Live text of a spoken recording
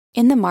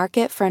In the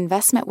market for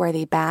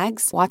investment-worthy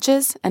bags,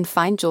 watches, and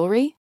fine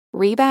jewelry,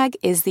 Rebag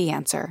is the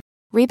answer.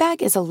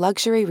 Rebag is a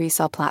luxury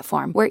resale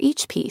platform where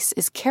each piece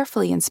is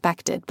carefully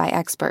inspected by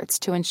experts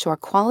to ensure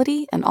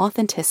quality and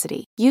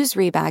authenticity. Use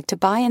Rebag to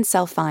buy and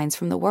sell finds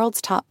from the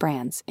world's top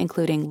brands,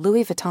 including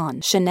Louis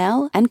Vuitton,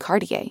 Chanel, and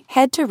Cartier.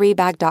 Head to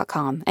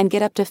Rebag.com and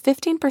get up to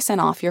 15%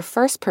 off your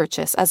first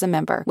purchase as a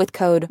member with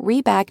code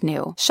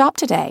REBAGNEW. Shop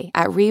today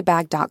at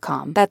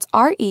Rebag.com. That's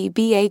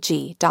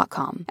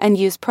REBAG.com. And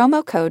use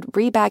promo code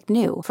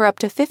REBAGNEW for up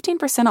to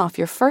 15% off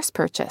your first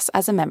purchase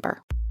as a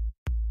member.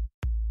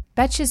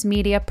 Betches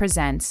Media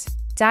presents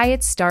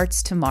Diet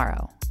Starts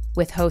Tomorrow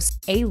with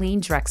host Aileen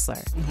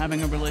Drexler. I'm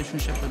having a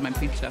relationship with my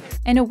pizza.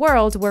 In a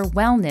world where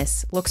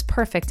wellness looks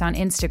perfect on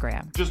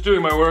Instagram, Just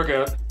doing my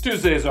workout.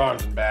 Tuesdays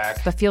arms and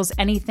back. but feels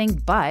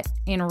anything but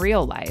in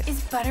real life.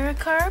 Is butter a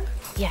carb?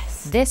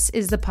 Yes. This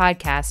is the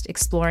podcast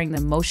exploring the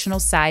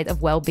emotional side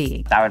of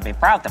well-being I would be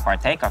proud to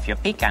partake of your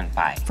pecan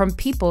pie. from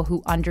people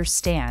who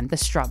understand the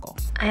struggle.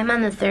 I am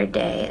on the third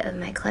day of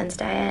my cleanse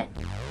diet.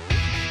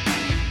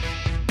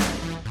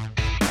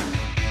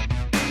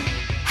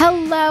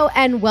 Hello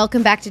and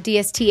welcome back to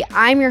DST.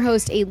 I'm your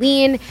host,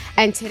 Aileen,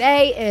 and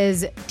today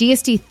is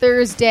DST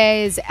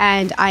Thursdays,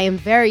 and I am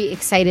very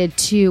excited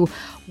to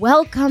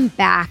welcome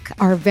back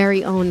our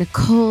very own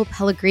Nicole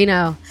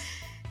Pellegrino,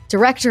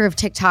 Director of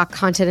TikTok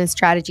Content and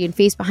Strategy and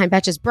face behind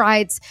Betches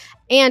Brides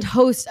and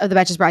host of the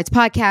Betches Brides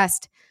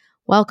podcast.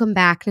 Welcome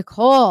back,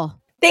 Nicole.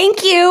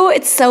 Thank you.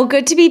 It's so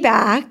good to be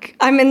back.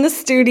 I'm in the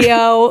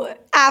studio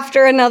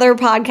after another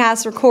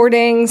podcast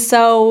recording,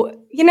 so,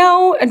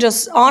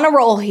 just on a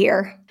roll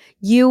here.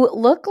 You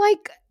look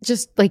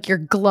just like you're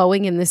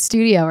glowing in the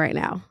studio right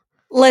now.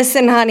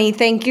 Listen, honey,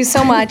 thank you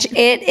so much.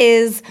 It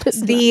is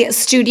the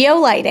studio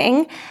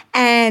lighting,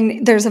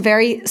 and there's a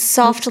very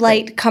soft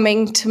light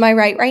coming to my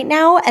right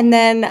now, and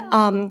then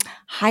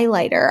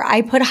highlighter.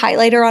 I put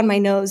highlighter on my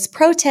nose.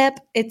 Pro tip,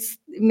 it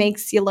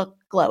makes you look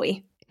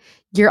glowy.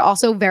 You're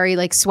also very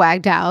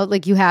swagged out.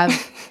 Like you have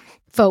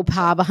faux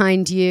pas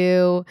behind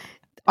you.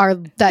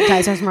 That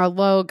Diet Starts Tomorrow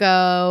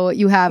logo.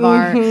 You have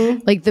our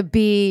the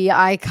bee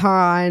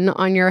icon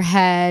on your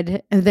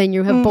head, and then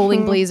you have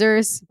bowling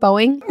blazers.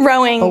 Rowing.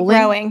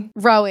 Rowing.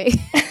 Right.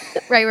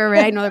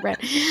 I know the brand.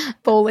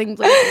 Bowling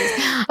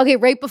blazers. Okay,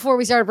 right before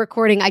we started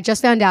recording, I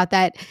just found out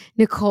that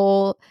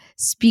Nicole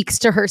speaks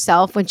to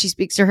herself. When she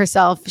speaks to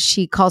herself,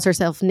 she calls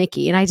herself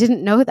Nikki, and I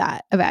didn't know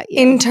that about you.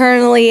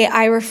 Internally,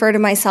 I refer to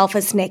myself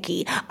as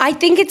Nikki. I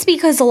think it's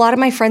because a lot of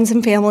my friends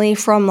and family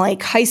from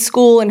high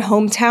school and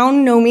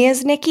hometown know me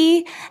as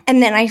Nikki,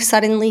 and then I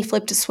suddenly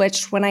flipped a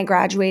switch when I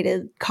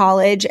graduated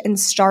college and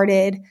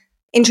started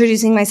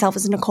introducing myself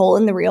as Nicole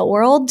in the real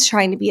world,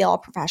 trying to be all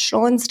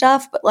professional and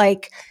stuff. But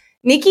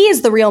Nikki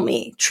is the real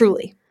me,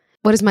 truly.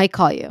 What does Mike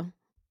call you?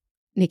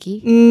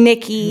 Nikki?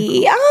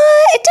 Nikki.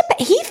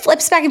 He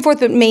flips back and forth,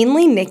 but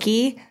mainly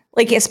Nikki.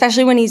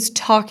 Especially when he's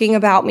talking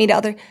about me to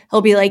other,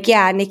 he'll be like,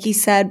 yeah, Nikki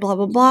said blah,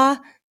 blah, blah.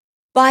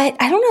 But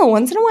I don't know,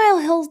 once in a while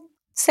he'll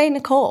say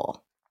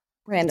Nicole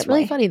randomly. It's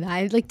really funny that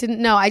I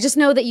didn't know. I just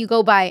know that you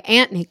go by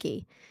Aunt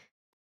Nikki.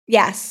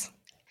 Yes.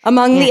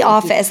 Among the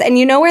office. And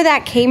you know where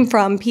that came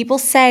from? People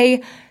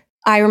say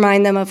I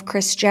remind them of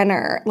Kris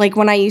Jenner.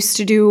 When I used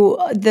to do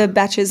the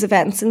Betches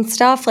events and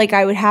stuff,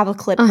 I would have a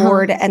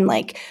clipboard and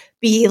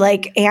be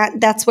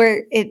aunt. That's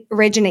where it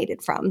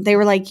originated from. They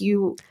were like,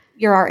 you're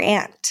our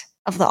aunt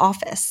of the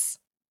office.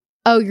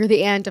 Oh, you're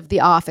the aunt of the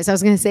office. I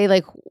was going to say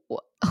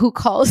who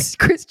calls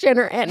Kris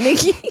Jenner Aunt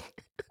Nikki?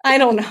 I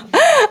don't know.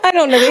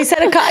 They said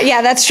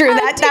yeah, that's true.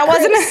 That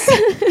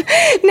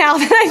wasn't now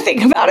that I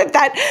think about it,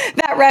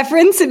 that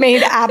reference, it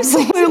made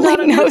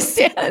absolutely no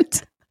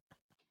sense.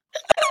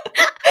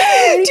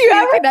 Do you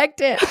ever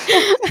connect it?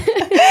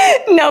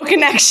 No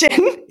connection.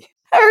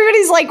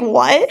 Everybody's like,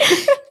 what?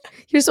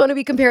 You just want to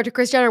be compared to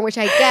Kris Jenner, which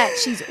I get.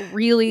 She's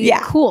really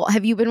cool.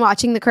 Have you been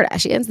watching the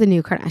Kardashians, the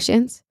new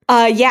Kardashians?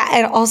 Yeah.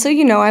 And also,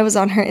 I was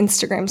on her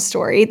Instagram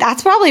story.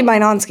 That's probably my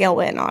non-scale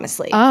win,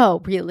 honestly.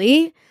 Oh,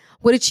 really?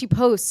 What did she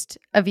post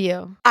of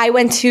you? I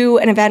went to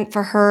an event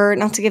for her,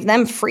 not to give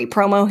them free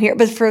promo here,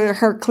 but for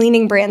her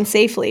cleaning brand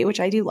Safely, which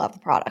I do love the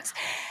products.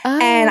 Oh.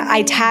 And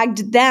I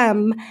tagged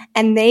them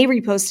and they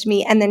reposted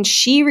me, and then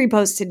she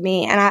reposted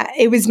me. And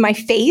it was my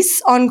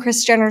face on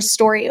Kris Jenner's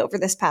story over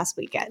this past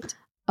weekend.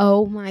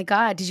 Oh my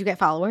God. Did you get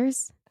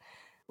followers?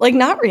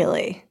 Not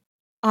really.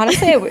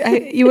 Honestly,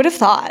 you would have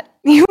thought.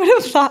 You would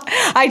have thought.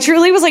 I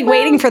truly was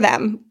waiting for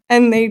them,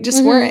 and they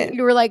just weren't.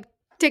 You were like,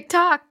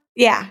 TikTok.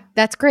 Yeah.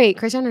 That's great.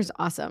 Kris Jenner's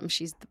awesome.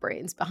 She's the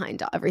brains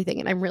behind everything,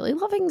 and I'm really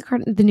loving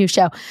the new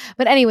show.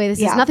 But anyway,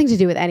 this has nothing to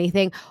do with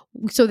anything.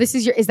 So this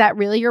is is that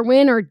really your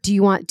win, or do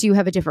you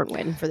have a different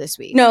win for this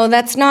week? No,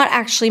 that's not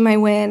actually my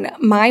win.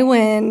 My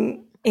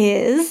win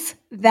is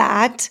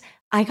that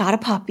I got a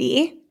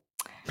puppy.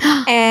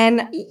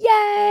 And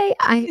yay!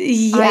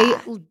 I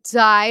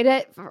died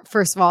at.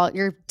 First of all,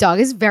 your dog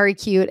is very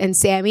cute, and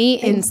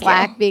Sammy in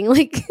Slack being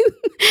like,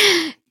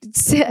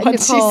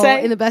 What'd she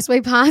say? In the best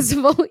way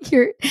possible.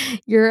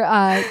 Your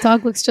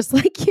dog looks just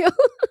like you.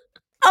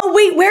 Oh,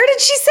 wait, where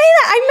did she say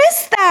that? I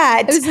missed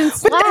that. It was in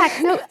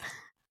Slack. No,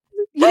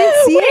 you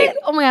didn't see it?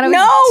 Oh my God, I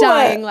was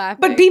dying laughing.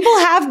 But people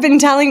have been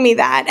telling me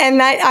that.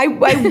 And I'm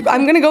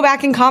going to go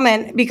back and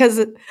comment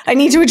because I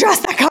need to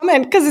address that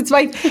comment because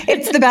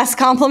it's the best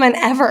compliment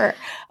ever.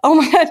 Oh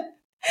my God.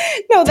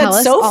 No, Tell that's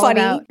us so all funny.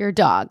 about your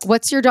dog.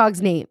 What's your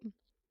dog's name?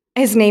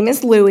 His name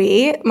is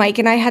Louie. Mike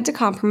and I had to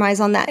compromise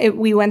on that.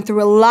 We went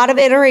through a lot of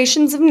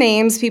iterations of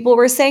names. People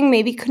were saying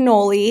maybe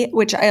Cannoli,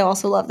 which I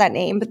also love that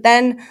name. But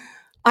then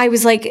I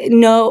was like,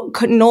 no,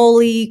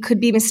 Cannoli could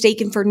be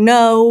mistaken for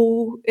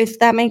no, if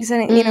that makes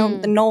any,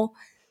 the no.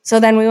 So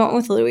then we went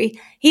with Louie.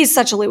 He's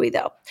such a Louie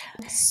though.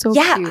 So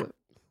cute.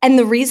 And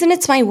the reason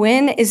it's my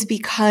win is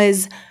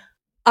because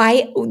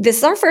this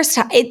is our first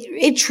time.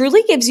 It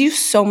truly gives you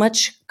so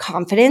much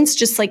confidence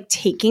just like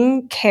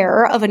taking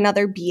care of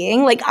another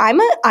being. Like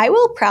I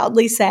will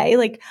proudly say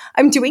like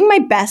I'm doing my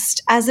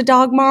best as a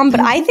dog mom,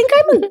 but I think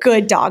I'm a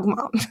good dog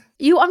mom.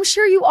 I'm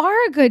sure you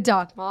are a good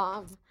dog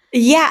mom.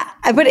 Yeah,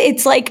 but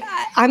it's like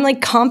I'm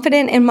like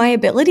confident in my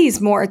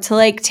abilities more to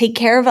like take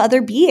care of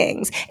other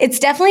beings. It's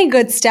definitely a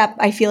good step,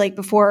 I feel like,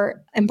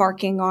 before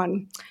embarking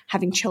on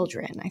having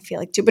children, I feel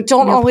like too. But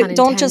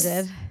don't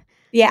just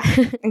yeah,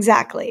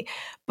 exactly.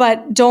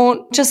 But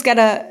don't just get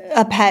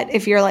a pet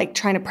if you're like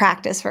trying to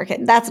practice for a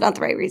kid. That's not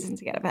the right reason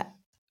to get a pet.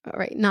 All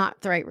right,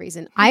 not the right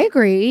reason. I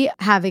agree.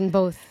 Having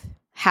both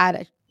had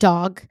a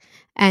dog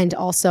and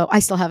also I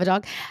still have a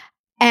dog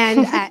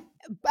and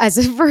as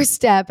a first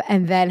step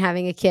and then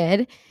having a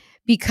kid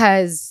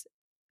because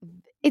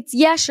it's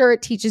sure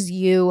it teaches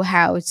you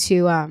how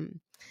to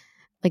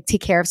like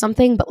take care of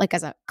something, but like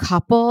as a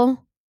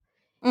couple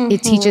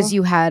it teaches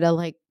you how to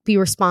like be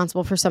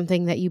responsible for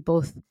something that you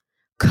both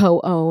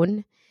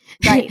co-own.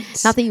 Right.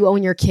 Not that you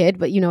own your kid,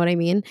 but you know what I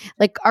mean?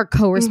 Like are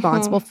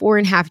co-responsible for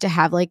and have to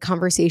have like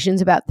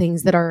conversations about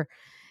things that are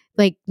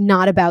like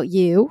not about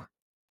you,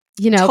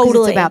 because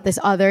it's about this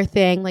other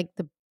thing, like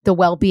the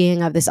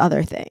well-being of this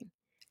other thing.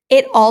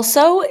 It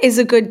also is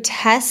a good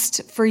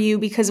test for you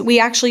because we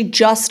actually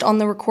just on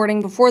the recording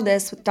before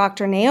this with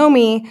Dr.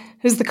 Naomi,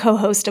 who's the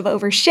co-host of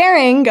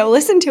Oversharing, go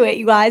listen to it,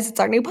 you guys. It's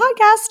our new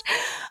podcast.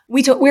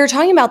 We were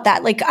talking about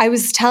that. Like I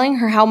was telling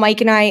her how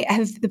Mike and I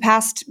have the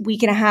past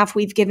week and a half,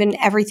 we've given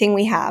everything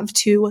we have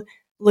to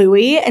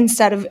Louie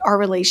instead of our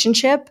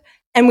relationship.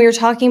 And we were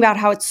talking about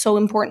how it's so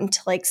important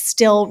to like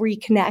still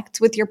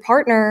reconnect with your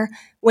partner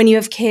when you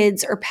have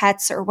kids or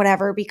pets or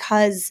whatever,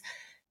 because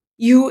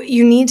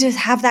you need to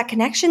have that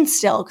connection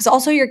still, because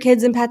also your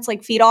kids and pets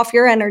like feed off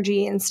your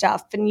energy and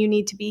stuff, and you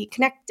need to be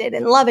connected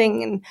and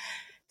loving, and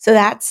so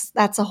that's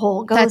a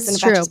whole. Go listen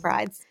to Betches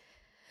Brides.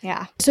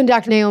 Yeah. So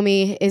Dr.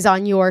 Naomi is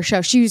on your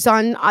show. She's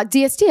on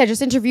DST. I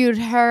just interviewed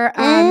her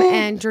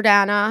and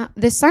Jordana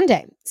this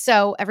Sunday.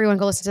 So everyone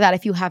go listen to that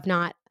if you have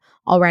not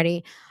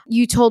already.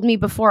 You told me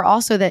before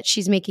also that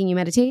she's making you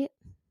meditate.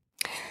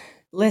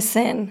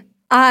 Listen.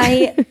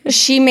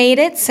 She made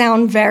it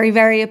sound very,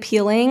 very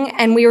appealing.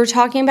 And we were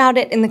talking about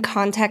it in the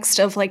context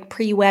of like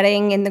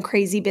pre-wedding and the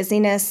crazy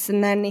busyness.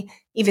 And then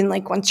even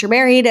like once you're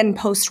married and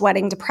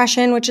post-wedding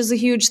depression, which is a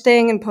huge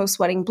thing, and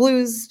post-wedding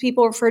blues,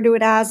 people refer to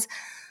it as.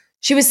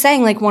 She was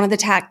saying like one of the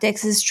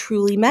tactics is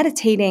truly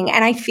meditating.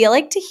 And I feel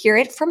like to hear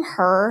it from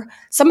her,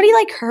 somebody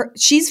like her,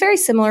 she's very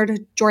similar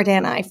to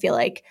Jordana, I feel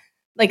like.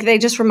 Like they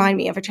just remind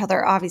me of each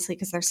other, obviously,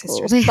 because they're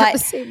sisters. They have the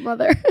same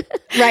mother.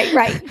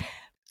 Right.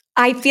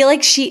 I feel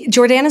like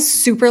Jordana's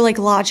super like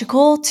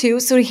logical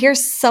too. So to hear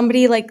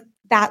somebody like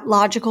that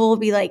logical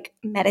be like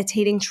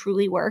meditating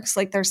truly works,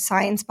 like there's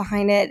science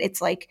behind it.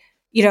 It's like,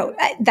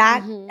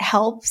 that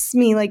helps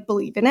me like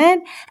believe in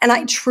it. And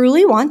I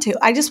truly want to.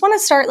 I just want to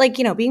start like,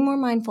 being more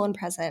mindful and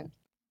present.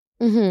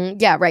 Mm-hmm.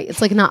 Yeah, right.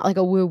 It's like not like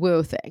a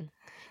woo-woo thing.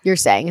 You're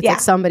saying it's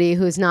like somebody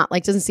who's not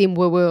like, doesn't seem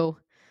woo-woo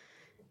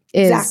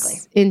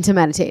is into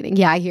meditating.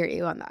 Yeah, I hear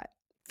you on that.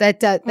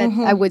 That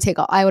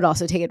I would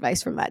also take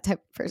advice from that type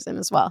of person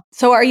as well.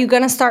 So are you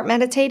going to start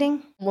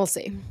meditating? We'll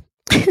see.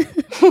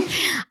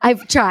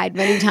 I've tried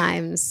many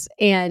times,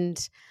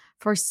 and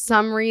for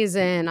some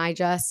reason I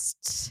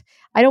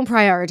don't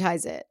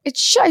prioritize it.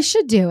 I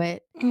should do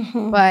it,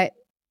 but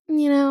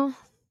you're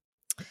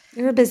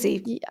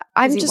busy. Yeah,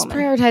 I'm just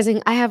woman.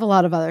 Prioritizing. I have a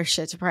lot of other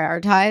shit to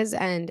prioritize,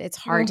 and it's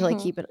hard to like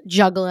keep it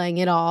juggling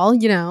it all.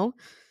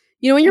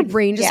 When your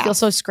brain just feels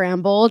so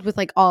scrambled with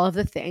like all of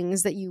the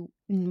things that you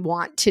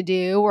want to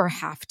do or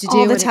have to do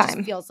all the and time. It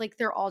just feels like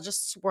they're all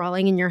just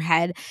swirling in your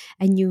head,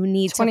 and you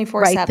need to 24/7.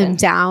 Write them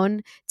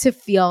down to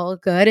feel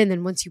good. And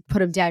then once you put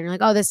them down, you're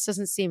like, oh, this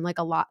doesn't seem like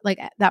a lot, like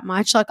that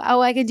much. Like,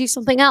 oh, I can do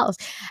something else.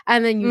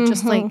 And then you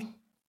just like,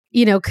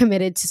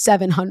 committed to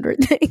 700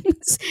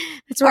 things.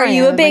 That's where Are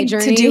you a big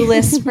to-do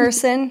list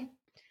person?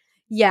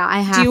 Yeah, I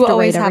have do you to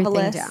always write have a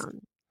everything list?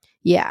 down.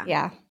 Yeah.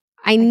 Yeah.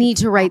 I need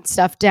to write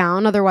stuff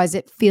down. Otherwise,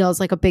 it feels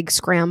like a big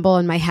scramble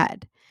in my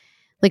head,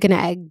 like an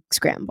egg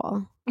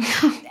scramble.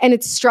 And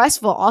it's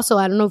stressful. Also,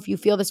 I don't know if you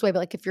feel this way, but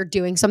like if you're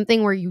doing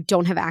something where you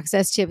don't have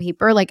access to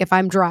paper, like if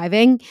I'm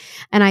driving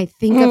and I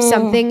think of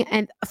something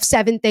and of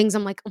 7 things,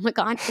 I'm like, oh my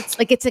God, it's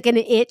like an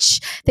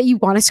itch that you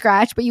want to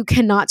scratch, but you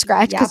cannot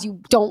scratch because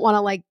you don't want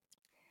to like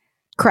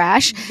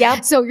crash.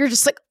 Yep. So you're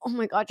just like, oh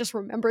my God, just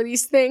remember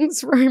these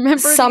things. Remember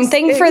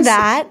something these for things.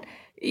 that.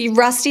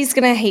 Rusty's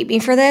going to hate me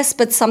for this,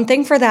 but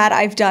something for that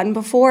I've done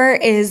before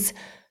is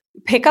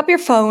pick up your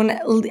phone,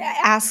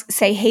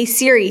 say, hey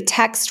Siri,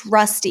 text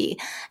Rusty,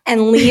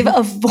 and leave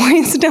a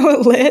voice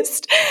note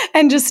list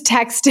and just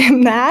text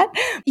him that.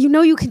 You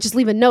know, you can just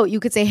leave a note. You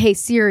could say, hey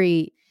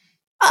Siri,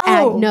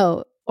 add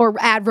note or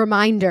add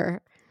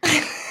reminder.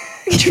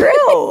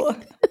 True.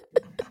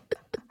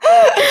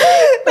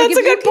 That's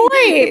a good point.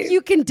 If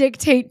you can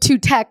dictate to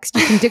text,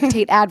 you can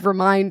dictate add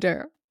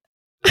reminder.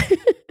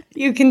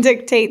 You can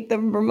dictate the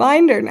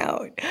reminder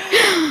note.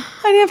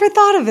 I never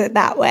thought of it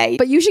that way.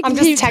 But you should. I'm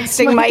just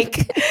texting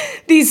Mike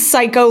these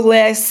psycho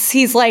lists.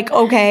 He's like,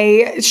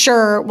 okay,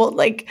 sure. Well,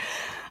 like,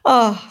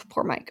 oh,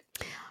 poor Mike.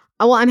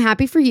 Oh, well, I'm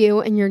happy for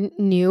you and your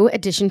new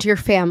addition to your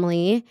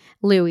family,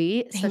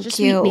 Louie. Such a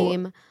sweet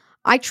name.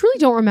 I truly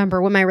don't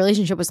remember what my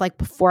relationship was like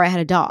before I had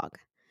a dog.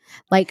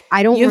 Like,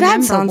 I don't remember.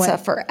 You've had Sansa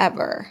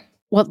forever.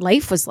 What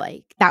life was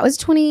like. That was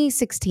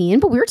 2016,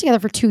 but we were together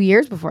for 2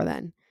 years before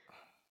then.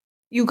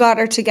 You got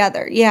her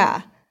together.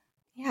 Yeah.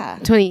 Yeah.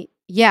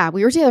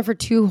 We were together for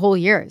 2 whole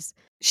years.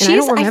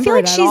 And I feel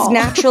like she's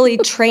naturally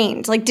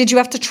trained. Like, did you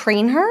have to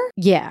train her?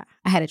 Yeah,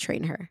 I had to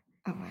train her.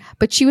 Oh, wow.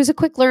 But she was a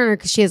quick learner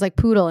because she has like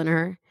poodle in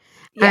her.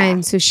 Yeah.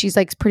 And so she's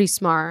like pretty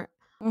smart.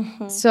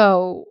 Mm-hmm.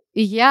 So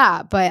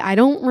yeah, but I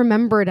don't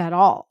remember it at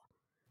all.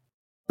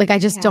 Like, I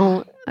just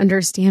don't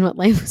understand what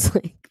life was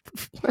like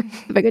before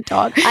having a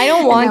dog. I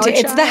don't want to.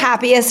 It's the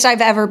happiest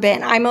I've ever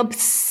been. I'm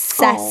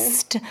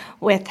obsessed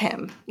with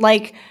him.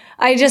 Like,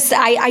 I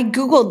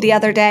Googled the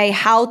other day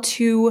how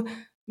to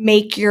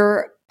make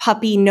your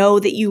puppy know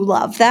that you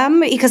love them,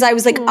 because I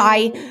was like,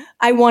 I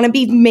want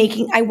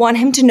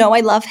him to know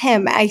I love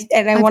him. I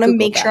want to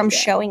make sure I'm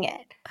showing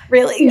it.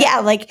 Really?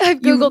 Yeah. Like, I've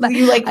Googled that.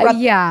 You like,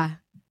 yeah.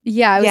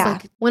 I was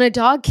like, when a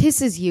dog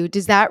kisses you,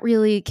 does that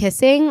really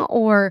kissing,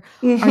 or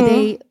are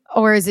they,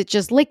 or is it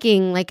just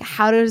licking? Like,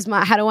 how do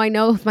I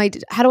know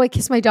how do I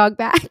kiss my dog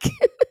back?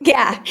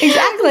 Yeah,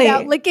 exactly.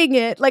 Without licking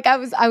it. Like, I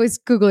was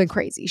Googling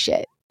crazy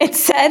shit. It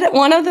said,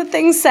 one of the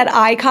things said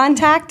eye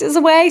contact is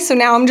a way. So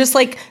now I'm just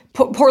like,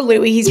 poor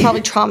Louie, he's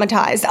probably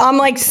traumatized. I'm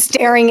like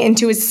staring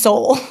into his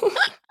soul.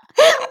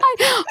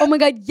 Oh my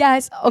God,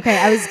 yes. Okay,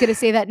 I was going to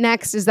say that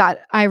next is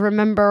that I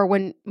remember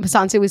when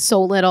Sansa was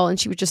so little and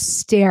she would just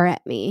stare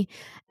at me.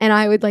 And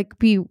I would like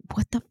be,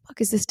 what the fuck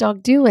is this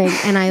dog doing?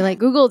 And I like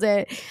Googled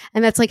it.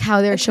 And that's like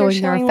how they're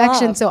showing their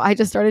affection. Love. So I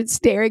just started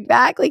staring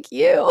back like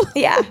you.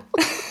 Yeah.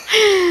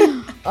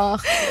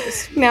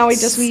 Now we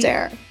just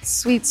stare.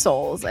 Sweet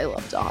souls. I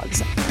love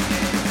dogs.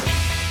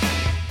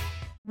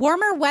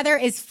 Warmer weather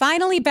is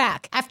finally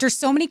back. After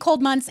so many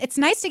cold months, it's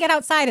nice to get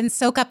outside and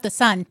soak up the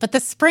sun. But the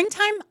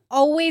springtime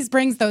always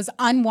brings those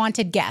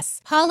unwanted guests,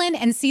 pollen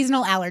and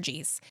seasonal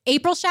allergies.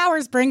 April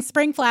showers bring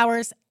spring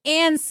flowers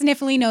and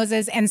sniffly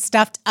noses and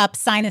stuffed up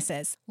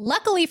sinuses.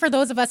 Luckily for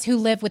those of us who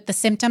live with the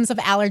symptoms of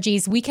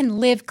allergies, we can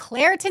live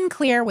Claritin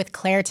Clear with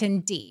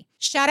Claritin D.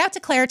 Shout out to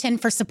Claritin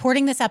for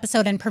supporting this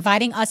episode and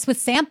providing us with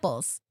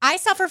samples. I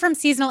suffer from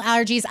seasonal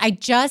allergies. I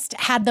just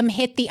had them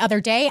hit the other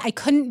day. I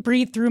couldn't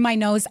breathe through my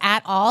nose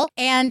at all.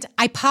 And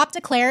I popped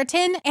a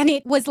Claritin and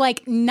it was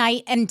like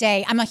night and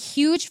day. I'm a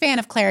huge fan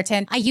of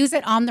Claritin. I use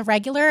it on the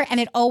regular and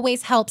it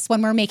always helps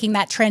when we're making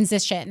that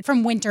transition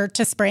from winter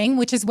to spring,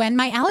 which is when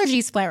my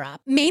allergies flare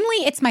up.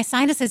 Mainly it's my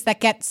sinuses that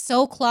get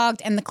so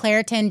clogged and the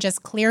Claritin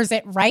just clears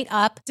it right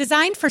up.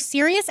 Designed for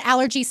serious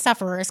allergy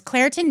sufferers,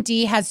 Claritin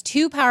D has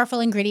 2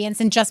 powerful ingredients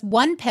in just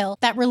 1 pill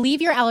that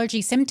relieve your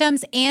allergy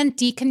symptoms and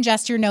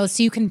decongest your nose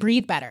so you can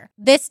breathe better.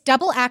 This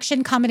double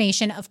action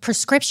combination of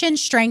prescription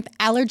strength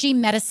allergy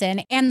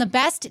medicine and the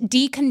best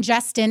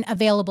decongestant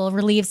available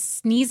relieves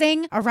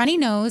sneezing, a runny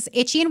nose,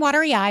 itchy and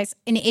watery eyes,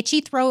 an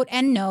itchy throat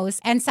and nose,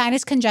 and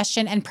sinus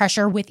congestion and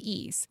pressure with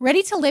ease.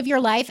 Ready to live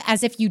your life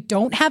as if you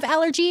don't have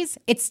allergies?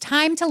 It's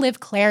time to live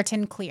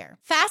Claritin Clear.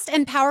 Fast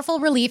and powerful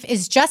relief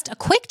is just a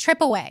quick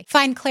trip away.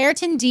 Find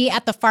Claritin D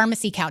at the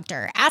pharmacy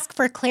counter. Ask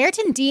for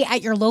Claritin D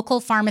at your local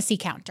pharmacy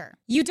counter.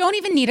 You don't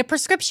even need a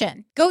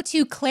prescription. Go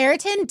to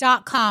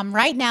Claritin.com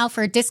right now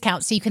for a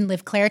discount so you can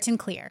live Claritin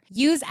Clear.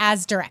 Use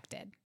as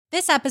directed.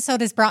 This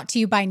episode is brought to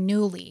you by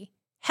Nuuly.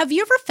 Have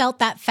you ever felt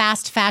that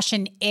fast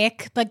fashion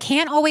ick, but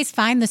can't always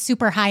find the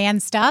super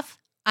high-end stuff?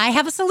 I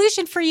have a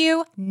solution for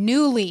you,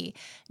 Nuuly.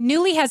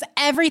 Nuuly has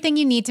everything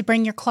you need to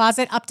bring your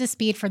closet up to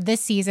speed for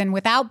this season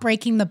without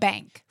breaking the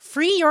bank.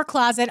 Free your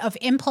closet of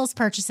impulse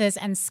purchases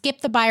and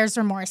skip the buyer's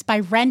remorse by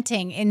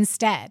renting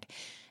instead.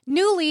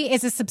 Nuuly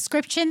is a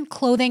subscription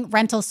clothing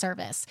rental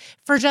service.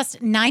 For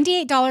just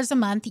 $98 a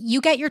month,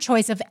 you get your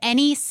choice of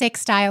any 6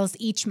 styles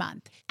each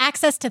month.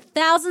 Access to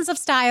thousands of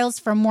styles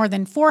from more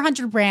than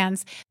 400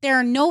 brands. There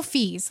are no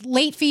fees,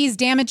 late fees,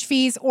 damage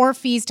fees, or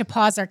fees to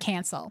pause or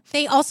cancel.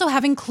 They also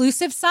have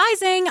inclusive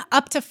sizing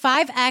up to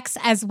 5X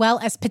as well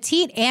as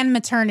petite and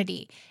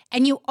maternity.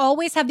 And you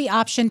always have the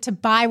option to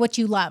buy what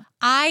you love.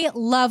 I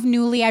love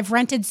Nuuly. I've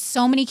rented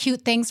so many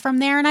cute things from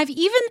there, and I've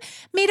even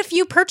made a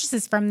few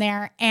purchases from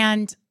there.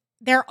 And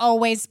They're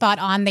always spot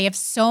on. They have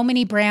so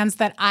many brands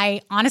that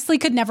I honestly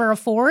could never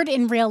afford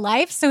in real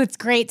life, so it's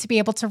great to be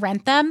able to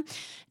rent them.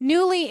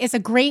 Nuuly is a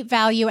great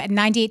value at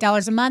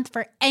 $98 a month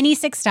for any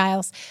 6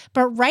 styles.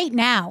 But right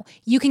now,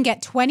 you can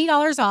get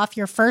 $20 off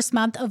your first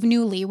month of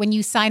Nuuly when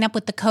you sign up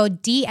with the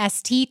code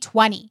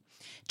DST20.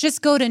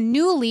 Just go to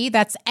Nuuly,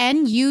 that's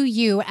NUULY.com,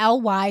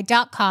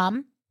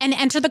 and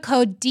enter the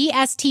code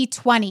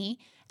DST20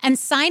 and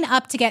sign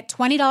up to get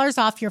 $20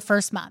 off your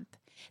first month.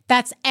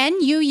 That's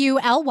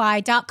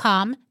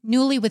NUULY.com,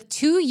 Nuuly with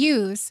 2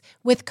 U's,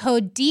 with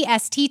code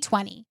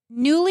DST20.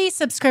 Nuuly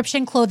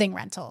subscription clothing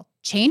rental.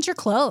 Change your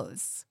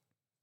clothes.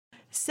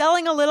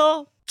 Selling a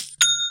little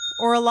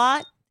or a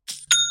lot?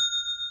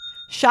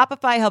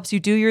 Shopify helps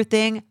you do your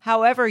thing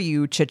however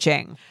you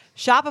cha-ching.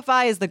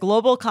 Shopify is the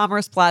global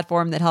commerce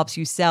platform that helps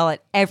you sell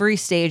at every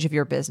stage of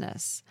your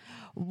business.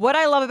 What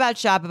I love about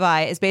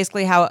Shopify is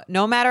basically how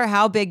no matter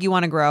how big you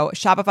want to grow,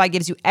 Shopify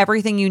gives you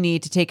everything you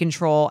need to take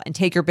control and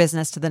take your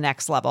business to the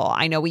next level.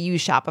 I know we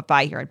use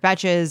Shopify here at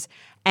Betches,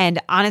 and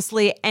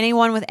honestly,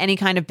 anyone with any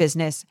kind of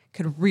business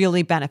could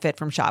really benefit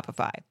from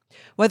Shopify.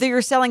 Whether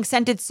you're selling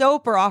scented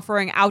soap or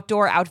offering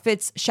outdoor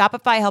outfits,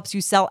 Shopify helps you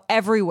sell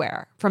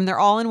everywhere, from their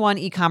all-in-one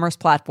e-commerce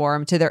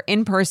platform to their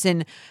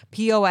in-person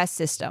POS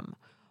system.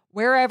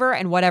 Wherever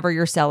and whatever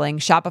you're selling,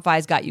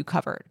 Shopify's got you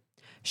covered.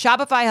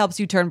 Shopify helps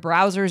you turn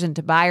browsers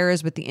into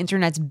buyers with the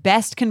internet's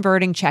best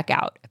converting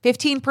checkout,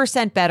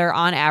 15% better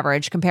on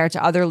average compared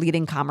to other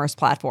leading commerce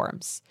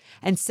platforms.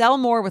 And sell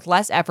more with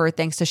less effort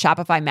thanks to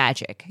Shopify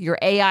Magic, your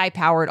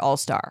AI-powered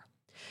all-star.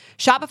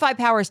 Shopify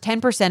powers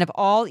 10% of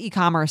all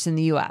e-commerce in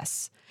the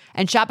U.S.,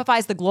 and Shopify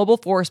is the global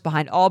force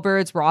behind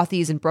Allbirds,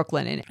 Rothy's, and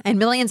Brooklinen, and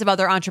millions of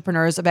other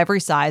entrepreneurs of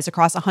every size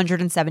across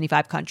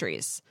 175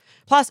 countries.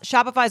 Plus,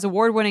 Shopify's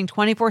award-winning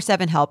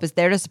 24/7 help is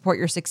there to support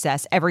your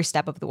success every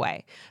step of the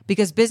way,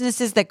 because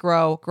businesses that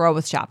grow, grow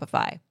with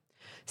Shopify.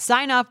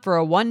 Sign up for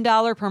a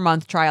 $1 per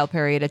month trial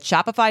period at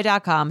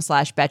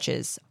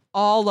shopify.com/betches,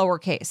 all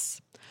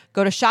lowercase.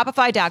 Go to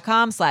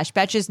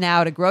shopify.com/betches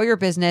now to grow your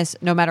business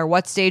no matter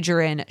what stage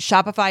you're in.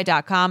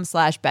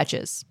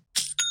 Shopify.com/betches.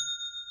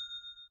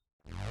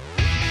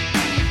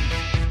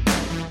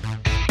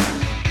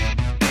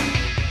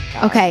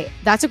 Okay,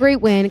 that's a great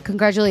win.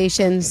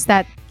 Congratulations.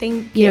 That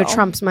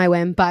trumps my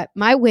win. But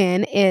my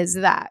win is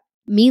that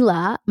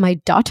Mila, my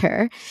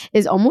daughter,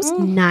 is almost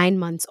 9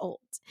 months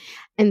old.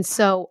 And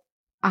so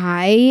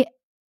when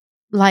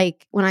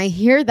I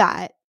hear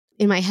that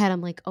in my head,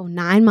 I'm like,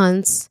 9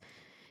 months.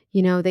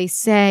 You know, they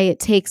say it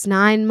takes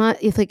 9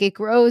 months. If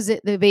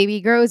the baby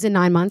grows in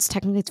 9 months.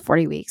 Technically, it's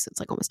 40 weeks. So it's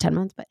like almost 10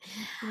 months. But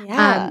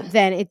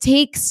then it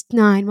takes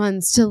 9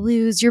 months to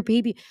lose your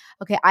baby.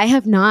 Okay, I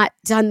have not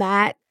done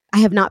that. I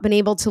have not been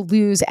able to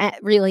lose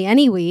really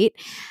any weight.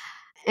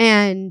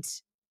 And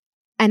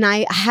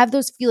I have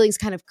those feelings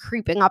kind of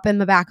creeping up in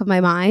the back of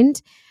my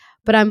mind.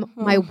 But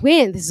my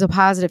win, this is a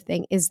positive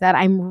thing, is that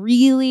I'm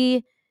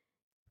really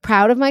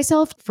proud of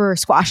myself for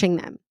squashing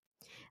them,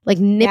 like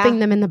nipping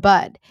them in the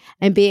bud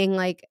and being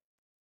like,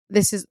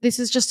 this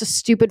is just a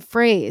stupid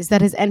phrase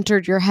that has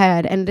entered your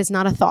head, and it is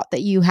not a thought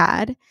that you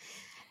had.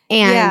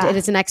 And it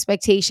is an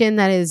expectation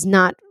that is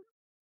not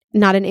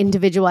an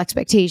individual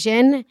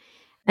expectation.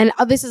 And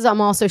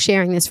I'm also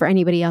sharing this for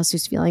anybody else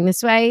who's feeling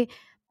this way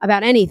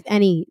about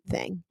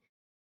anything.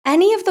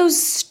 Any of those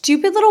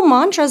stupid little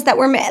mantras that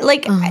were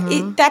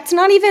that's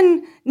not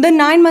even the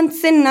 9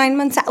 months in, 9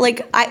 months out.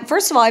 Like,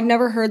 first of all, I've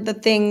never heard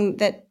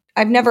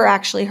I've never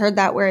actually heard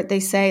that where they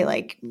say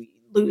like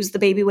lose the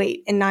baby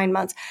weight in 9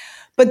 months.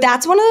 But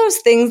that's one of those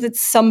things that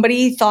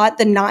somebody thought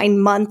the 9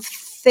 month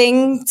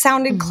thing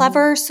sounded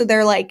clever. So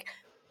they're like,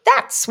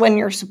 that's when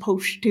you're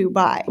supposed to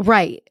buy.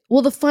 Right.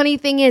 Well, the funny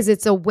thing is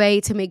it's a way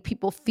to make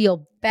people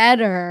feel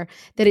better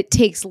that it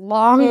takes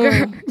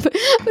longer.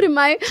 But I'm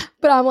like,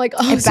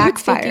 it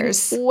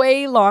backfires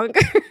way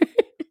longer.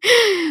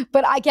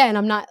 But again,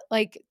 I'm not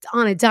like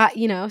on a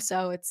diet,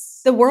 so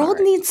it's the world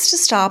needs to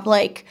stop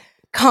like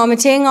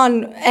commenting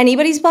on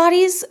anybody's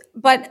bodies,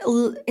 but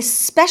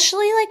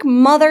especially like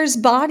mothers'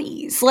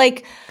 bodies.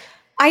 Like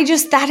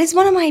that is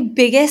one of my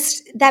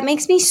biggest, that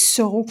makes me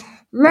so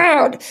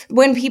mad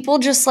when people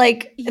just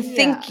like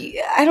think,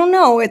 I don't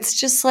know. It's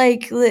just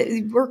like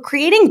we're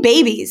creating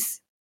babies.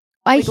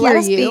 I hear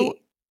you.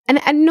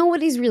 And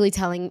nobody's really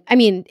telling, I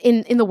mean,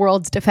 in the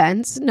world's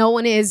defense, no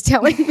one is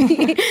telling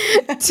me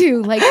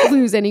to like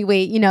lose any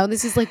weight.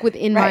 This is like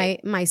within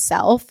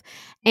myself.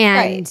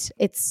 And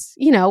it's,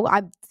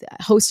 I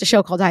host a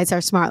show called Diets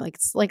Are Smart. Like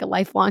it's like a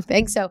lifelong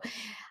thing. So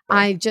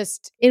I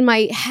just, in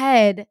my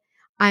head,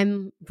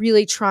 I'm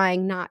really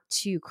trying not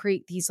to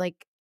create these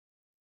like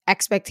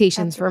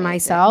expectations for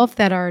myself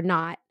that are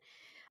not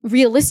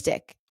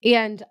realistic.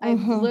 And I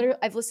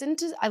listened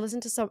to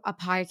a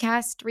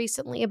podcast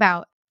recently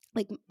about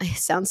like, it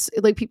sounds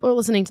like people are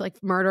listening to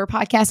like murder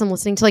podcasts. I'm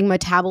listening to like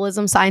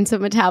metabolism, science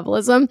of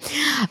metabolism.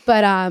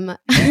 But I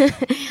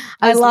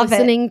was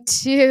listening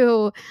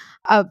to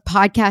a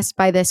podcast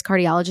by this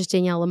cardiologist,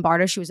 Danielle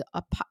Lombardo. She was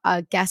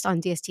a guest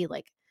on DST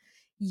like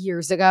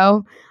years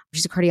ago.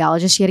 She's a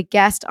cardiologist. She had a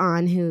guest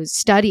on who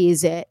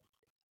studies it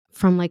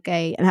from like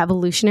an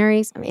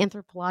evolutionary,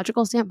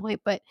 anthropological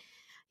standpoint, but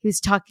he was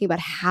talking about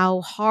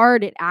how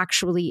hard it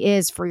actually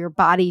is for your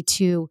body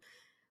to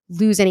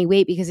lose any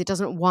weight because it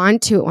doesn't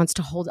want to. It wants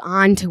to hold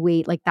on to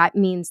weight. Like that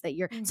means that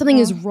something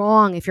is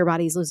wrong if your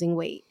body's losing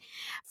weight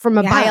from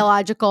a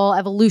biological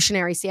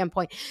evolutionary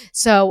standpoint.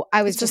 So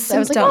I was I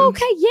was like, oh,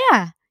 okay,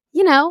 yeah,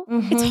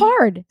 it's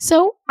hard.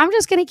 So I'm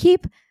just going to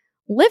keep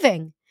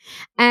living.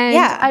 And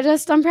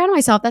I'm proud of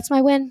myself. That's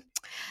my win.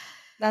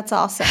 That's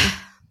awesome.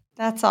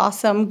 That's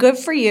awesome. Good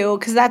for you.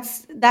 Cause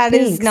that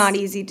is not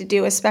easy to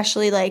do,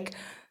 especially like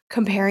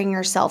comparing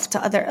yourself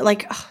to other,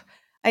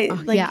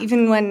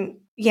 even when,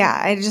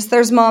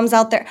 there's moms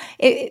out there,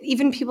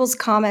 even people's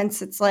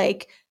comments, it's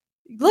like,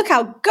 look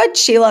how good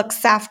she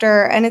looks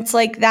after. And it's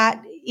like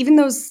that, even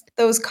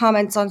those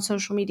comments on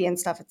social media and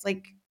stuff, it's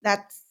like,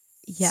 that's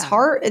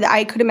hard.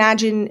 I could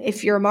imagine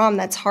if you're a mom,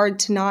 that's hard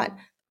to not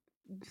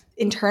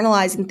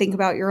internalize and think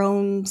about your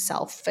own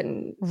self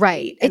and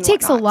it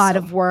takes a lot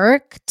of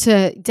work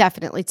to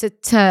definitely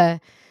to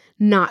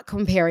not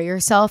compare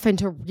yourself and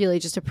to really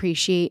just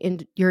appreciate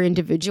your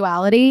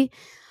individuality.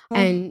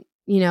 And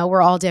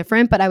we're all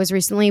different, but I was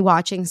recently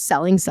watching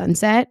Selling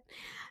Sunset,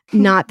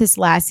 not this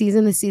last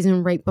season, the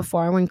season right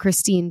before, when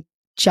Christine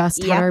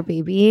just had her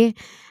baby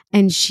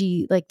and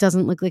she like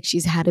doesn't look like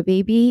she's had a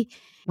baby,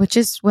 which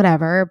is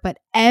whatever, but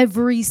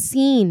every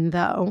scene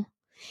though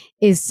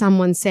is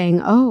someone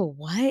saying, oh,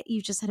 what?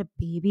 You just had a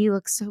baby?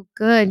 Looks so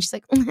good. And she's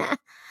like,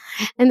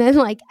 and then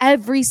like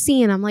every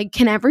scene, I'm like,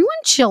 can everyone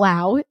chill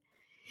out?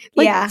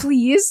 Like,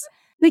 please?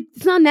 Like,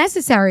 it's not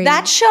necessary.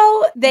 That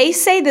show, they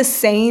say the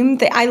same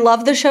thing. I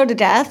love the show to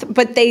death,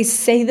 but they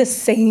say the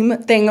same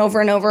thing over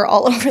and over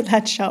all over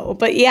that show.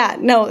 But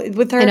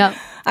with her,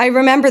 I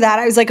remember that.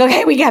 I was like,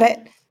 okay, we get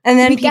it. And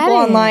then people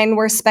online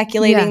were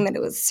speculating that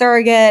it was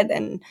surrogate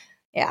and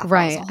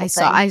right.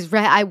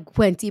 I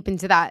went deep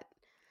into that.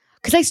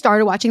 Because I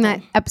started watching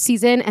that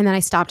season and then I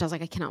stopped. I was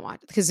like, I cannot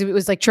watch it because it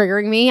was like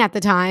triggering me at the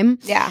time.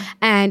 Yeah.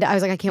 And I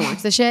was like, I can't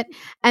watch this shit.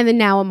 And then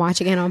now I'm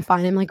watching it and I'm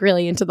fine. I'm like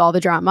really into all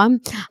the drama.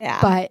 Yeah.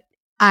 But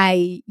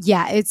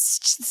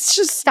it's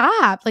just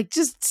stop. Like,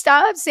 just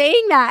stop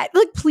saying that.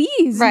 Like,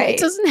 please. Right. It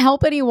doesn't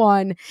help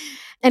anyone.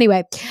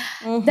 Anyway,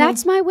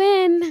 that's my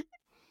win.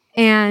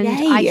 And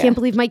I can't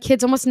believe my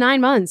kid's almost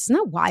 9 months. Isn't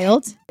that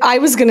wild? I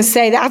was going to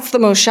say that's the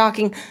most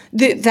shocking.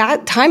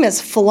 That time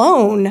has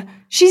flown.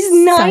 She's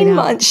 9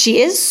 months.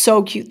 She is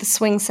so cute, the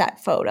swing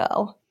set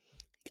photo.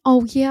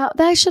 Oh, yeah.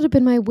 That should have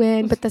been my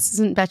win, but this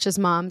isn't Betcha's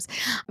mom's.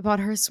 I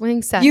bought her a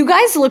swing set. You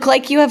guys look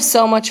like you have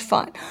so much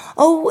fun.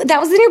 Oh, that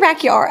was in your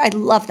backyard. I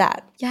love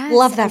that. Yes.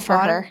 Love that for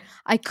her.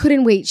 I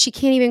couldn't wait. She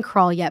can't even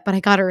crawl yet, but I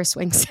got her a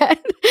swing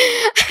set.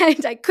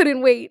 And I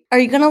couldn't wait. Are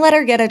you going to let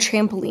her get a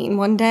trampoline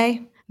one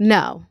day?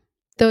 No.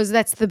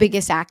 That's the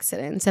biggest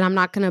accidents, and I'm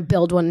not going to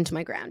build one into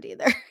my ground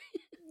either.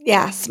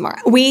 Yeah, smart.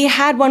 We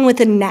had one with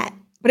a net,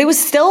 but I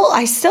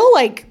still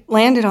like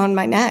landed on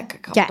my neck a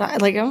couple times.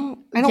 Like, I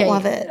don't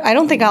love it. I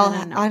don't think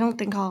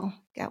I'll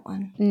get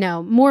one.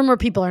 No, more and more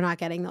people are not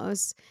getting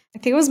those. I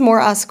think it was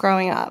more us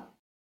growing up.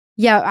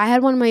 Yeah, I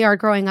had one in my yard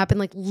growing up, and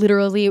like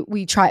literally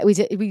we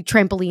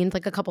trampolined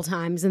like a couple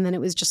times, and then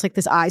it was just like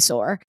this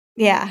eyesore.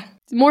 Yeah.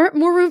 More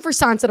room for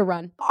Sansa to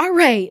run. All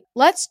right,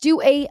 let's do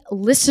a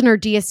listener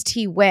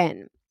DST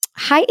win.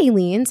 Hi,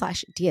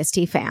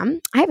 Aileen/DST fam.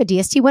 I have a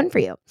DST win for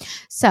you.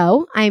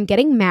 So I'm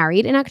getting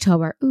married in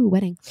October. Ooh,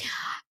 wedding.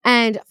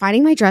 And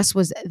finding my dress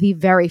was the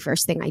very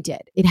first thing I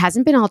did. It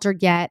hasn't been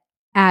altered yet,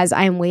 as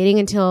I am waiting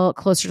until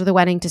closer to the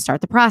wedding to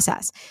start the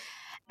process.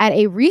 At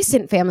a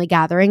recent family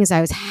gathering, as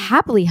I was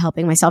happily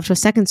helping myself to a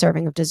second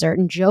serving of dessert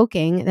and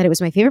joking that it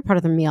was my favorite part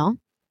of the meal.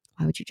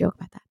 Why would you joke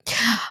about that?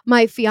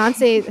 My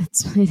fiance, it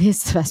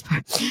is the best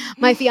part.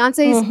 My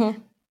fiance's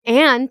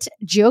aunt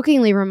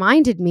jokingly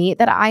reminded me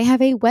that I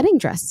have a wedding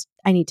dress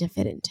I need to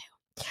fit into.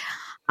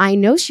 I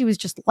know she was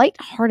just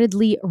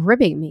lightheartedly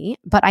ribbing me,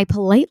 but I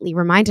politely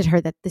reminded her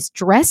that this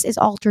dress is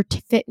altered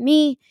to fit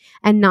me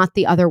and not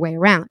the other way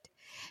around.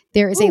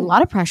 There is a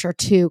lot of pressure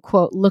to,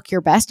 quote, look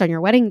your best on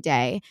your wedding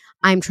day.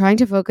 I'm trying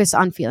to focus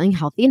on feeling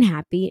healthy and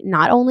happy,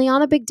 not only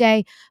on the big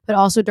day, but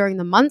also during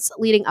the months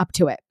leading up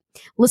to it.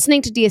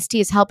 Listening to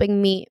DST is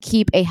helping me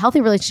keep a healthy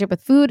relationship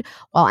with food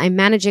while I'm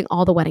managing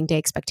all the wedding day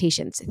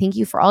expectations. Thank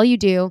you for all you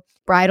do.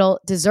 Bridal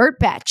dessert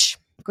Betch.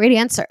 Great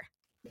answer.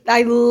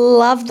 I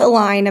love the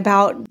line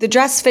about the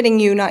dress fitting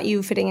you, not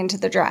you fitting into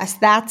the dress.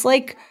 That's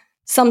like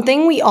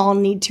something we all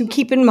need to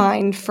keep in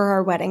mind for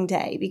our wedding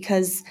day,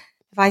 because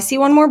if I see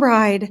one more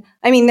bride,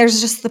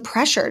 there's just the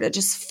pressure to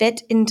just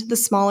fit into the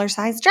smaller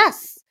size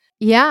dress.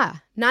 Yeah.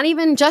 Not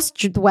even just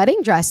the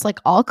wedding dress, like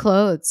all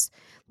clothes.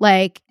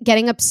 Like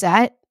getting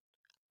upset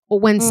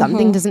when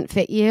something doesn't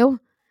fit you.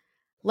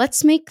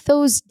 Let's make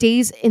those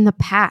days in the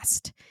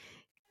past.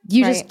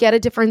 You just get a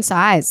different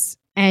size,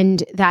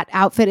 and that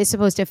outfit is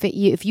supposed to fit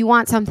you. If you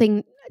want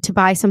something to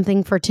buy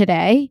something for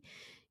today,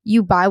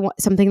 you buy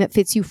something that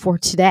fits you for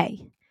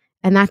today.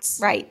 And that's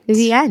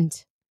the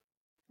end.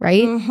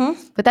 Right?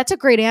 But that's a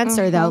great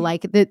answer though.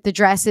 Like the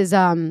dress is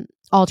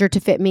alter to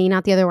fit me,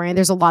 not the other way.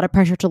 There's a lot of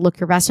pressure to look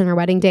your best on your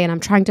wedding day, and I'm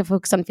trying to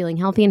focus on feeling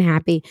healthy and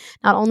happy,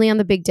 not only on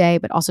the big day,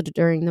 but also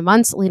during the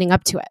months leading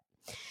up to it.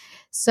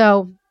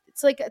 So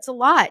it's a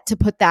lot to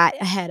put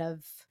that ahead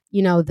of,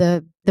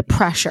 the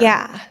pressure.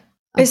 Yeah.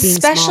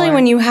 Especially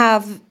when you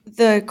have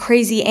the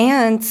crazy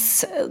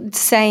aunts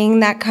saying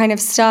that kind of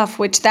stuff,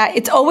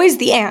 it's always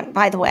the aunt,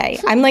 by the way.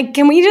 I'm like,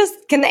 can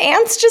the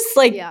aunts just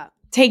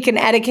take an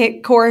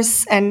etiquette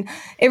course? And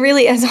it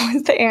really is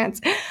always the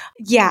aunts.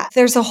 Yeah.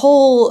 There's a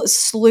whole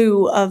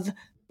slew of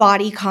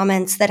body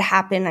comments that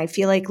happen, I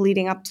feel like,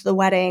 leading up to the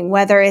wedding,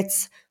 whether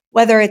it's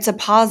a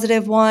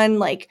positive one,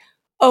 like,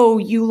 oh,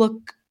 you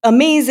look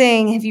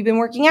amazing. Have you been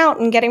working out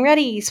and getting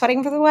ready,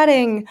 sweating for the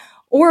wedding?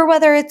 Or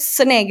whether it's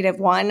a negative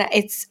one.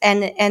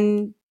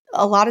 And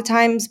a lot of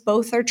times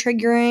both are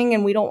triggering,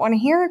 and we don't want to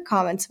hear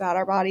comments about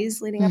our bodies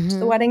leading up to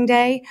the wedding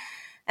day.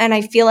 And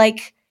I feel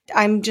like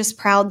I'm just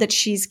proud that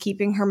she's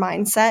keeping her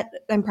mindset.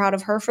 I'm proud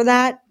of her for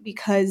that,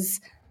 because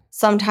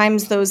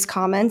sometimes those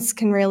comments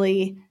can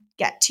really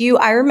get to you.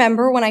 I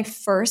remember when I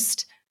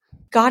first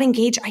got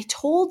engaged, I've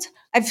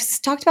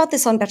talked about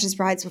this on Betches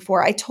Brides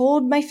before. I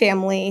told my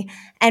family,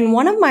 and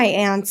one of my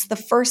aunts, the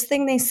first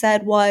thing they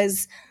said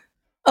was,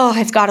 oh,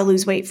 I've got to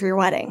lose weight for your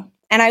wedding.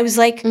 And I was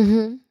like,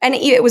 and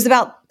it was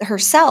about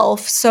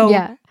herself.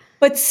 So,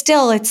 but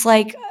still, it's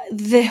like,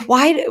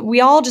 why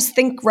we all just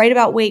think right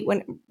about weight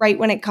when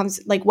it comes,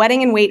 like,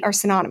 wedding and weight are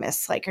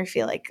synonymous. Like, I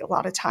feel like a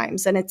lot of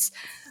times, and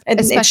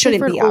especially it shouldn't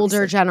for an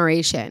older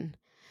generation.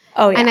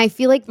 Oh, yeah. And I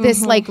feel like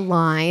this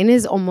line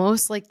is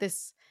almost like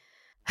this.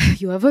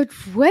 You have a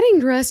wedding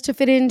dress to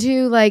fit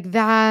into, like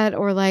that,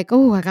 or like,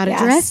 oh, I got a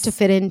dress to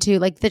fit into,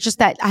 like that. Just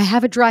that I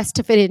have a dress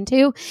to fit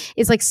into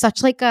is like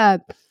such like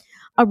a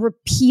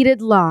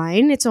repeated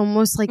line. It's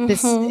almost like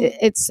this.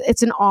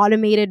 It's an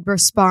automated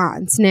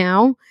response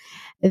now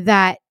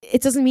that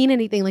it doesn't mean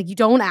anything. Like, you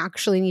don't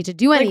actually need to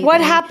do anything. Like,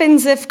 what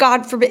happens if,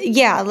 God forbid?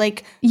 Yeah,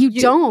 like you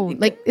don't.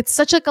 Like, it's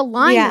such like a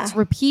line that's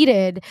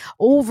repeated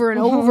over and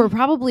over.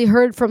 Probably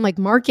heard from like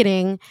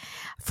marketing,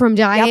 from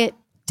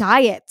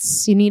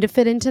diets. You need to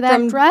fit into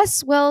that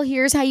dress. Well,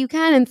 here's how you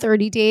can in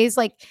 30 days.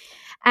 Like,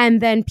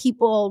 and then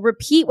people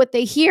repeat what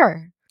they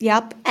hear.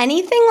 Yep.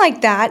 Anything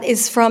like that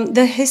is from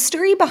the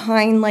history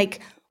behind like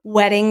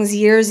weddings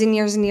years and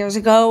years and years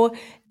ago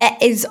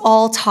is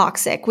all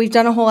toxic. We've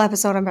done a whole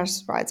episode on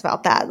Betches Brides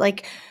about that.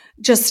 Like,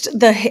 just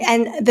the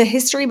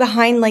history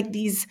behind like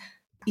these,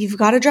 you've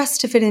got a dress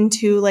to fit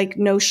into, like,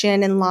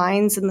 notion and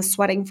lines, and the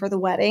sweating for the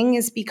wedding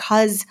is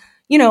because,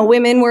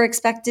 women were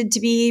expected to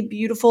be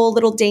beautiful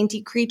little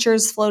dainty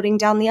creatures floating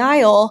down the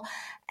aisle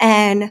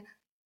and,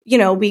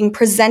 being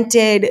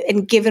presented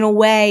and given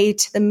away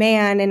to the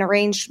man in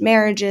arranged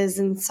marriages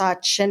and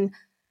such. And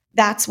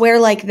that's where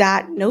like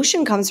that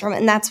notion comes from.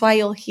 And that's why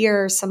you'll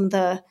hear some of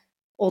the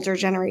older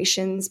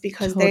generations,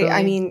 because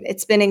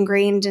it's been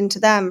ingrained into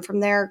them from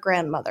their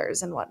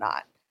grandmothers and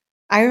whatnot.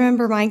 I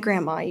remember my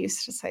grandma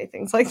used to say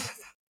things like,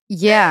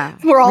 yeah,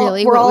 we're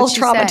all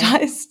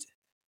traumatized.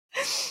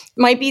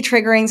 Might be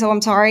triggering, so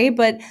I'm sorry.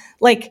 But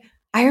like,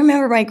 I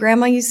remember my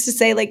grandma used to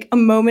say, like, a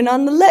moment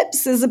on the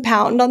lips is a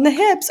pound on the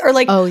hips. Or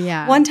like, oh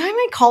yeah. One time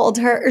I called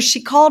her, or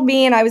she called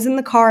me, and I was in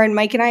the car, and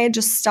Mike and I had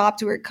just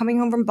stopped. We were coming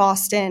home from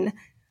Boston.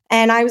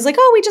 And I was like,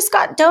 oh, we just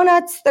got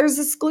donuts. There's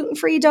this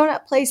gluten-free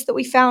donut place that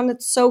we found.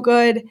 It's so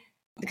good,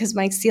 because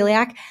Mike's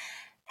celiac.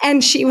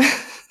 And she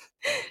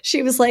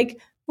was like,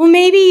 well,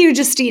 maybe you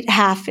just eat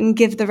half and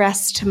give the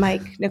rest to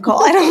Mike,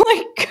 Nicole. And I'm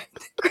like,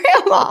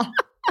 Grandma.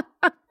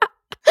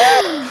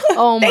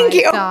 Oh my Thank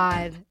you.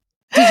 God.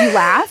 Did you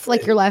laugh?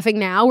 Like, you're laughing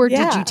now, or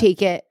did you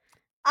take it?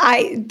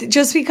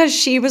 Just because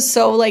she was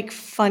so like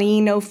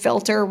funny, no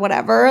filter,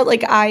 whatever.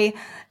 Like I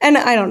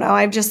don't know.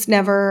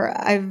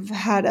 I've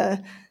had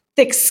a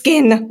thick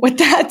skin with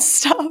that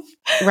stuff.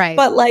 Right.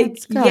 But like,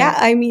 yeah,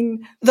 I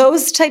mean,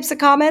 those types of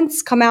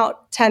comments come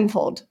out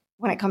tenfold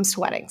when it comes to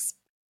weddings.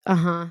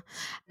 Uh-huh.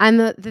 And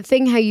the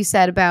thing how you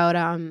said about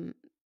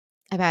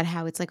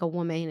how it's like a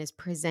woman is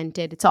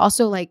presented, it's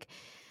also like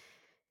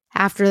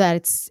after that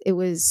it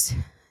was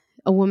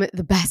a woman,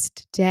 the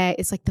best day.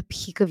 It's like the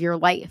peak of your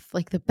life,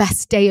 like the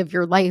best day of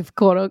your life,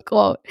 quote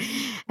unquote.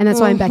 And that's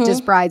why in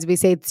Betches Brides, we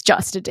say it's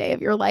just a day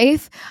of your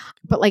life,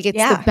 but like it's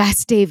the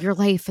best day of your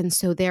life. And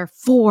so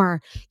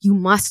therefore you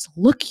must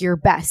look your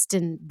best,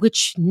 and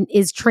which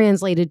is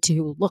translated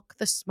to look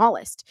the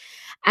smallest.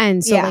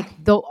 And so like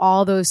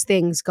all those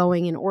things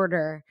going in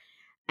order,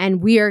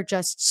 and we are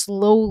just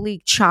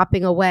slowly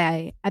chopping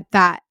away at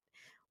that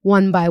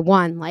one by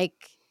one. Like,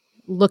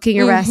 looking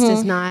your best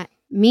does not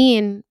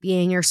mean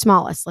being your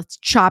smallest. Let's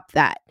chop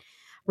that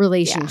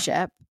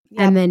relationship. Yep.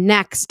 And then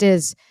next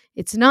is,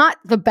 it's not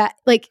the best,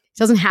 like, it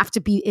doesn't have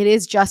to be, it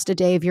is just a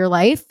day of your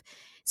life.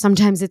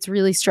 Sometimes it's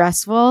really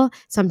stressful.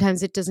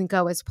 Sometimes it doesn't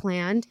go as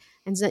planned.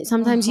 And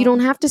sometimes you don't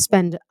have to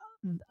spend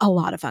a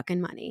lot of fucking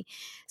money.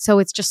 So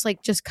it's just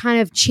like, just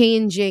kind of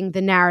changing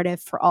the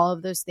narrative for all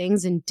of those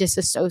things and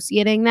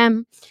disassociating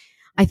them,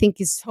 I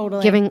think is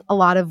giving a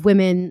lot of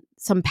women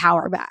some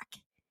power back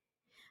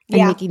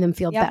and making them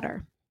feel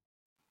better.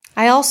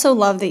 I also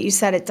love that you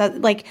said it does,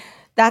 like,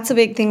 that's a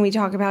big thing we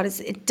talk about is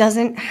it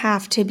doesn't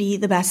have to be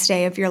the best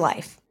day of your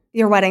life.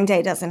 Your wedding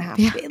day doesn't have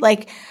to be.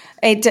 Like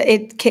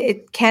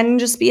it can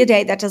just be a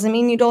day. That doesn't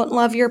mean you don't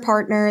love your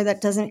partner.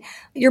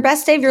 Your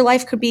best day of your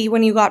life could be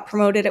when you got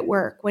promoted at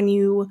work, when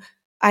you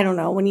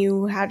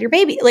had your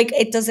baby. Like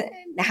it doesn't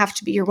have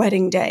to be your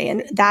wedding day.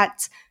 And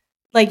that's,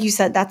 like you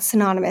said, that's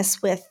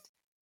synonymous with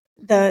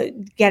the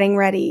getting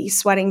ready,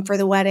 sweating for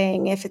the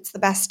wedding. If it's the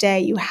best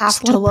day, you have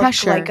to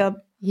look like a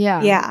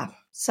yeah.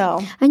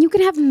 So, and you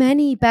can have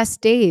many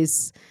best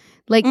days.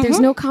 Like there's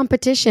no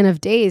competition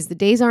of days. The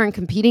days aren't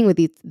competing with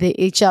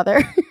each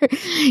other.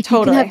 Totally. You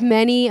can have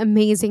many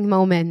amazing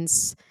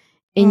moments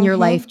in your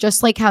life,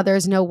 just like how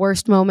there's no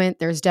worst moment.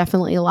 There's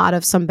definitely a lot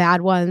of some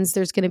bad ones.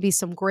 There's going to be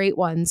some great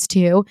ones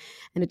too.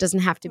 And it doesn't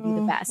have to be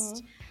the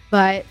best.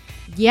 But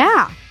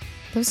yeah,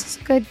 this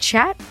is a good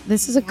chat.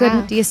 This is a good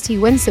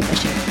DST win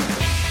submission.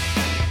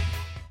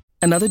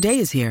 Another day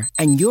is here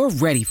and you're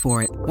ready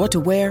for it. What to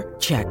wear?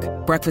 Check.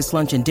 Breakfast,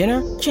 lunch, and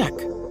dinner? Check.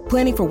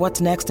 Planning for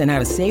what's next and how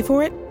to save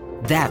for it?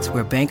 That's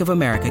where Bank of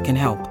America can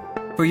help.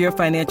 For your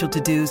financial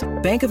to-dos,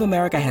 Bank of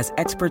America has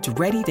experts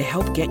ready to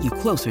help get you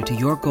closer to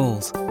your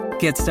goals.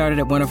 Get started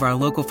at one of our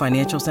local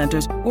financial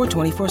centers or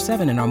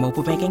 24/7 in our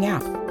mobile banking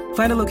app.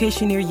 Find a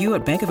location near you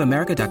at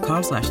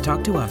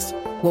bankofamerica.com/talktous.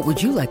 What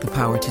would you like the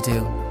power to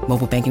do?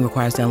 Mobile banking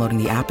requires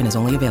downloading the app and is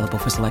only available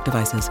for select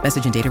devices.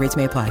 Message and data rates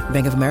may apply.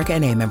 Bank of America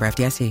NA, member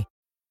FDIC.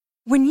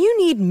 When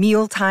you need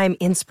mealtime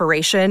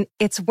inspiration,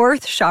 it's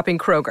worth shopping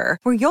Kroger,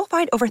 where you'll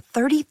find over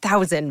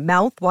 30,000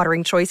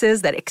 mouth-watering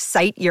choices that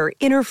excite your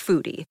inner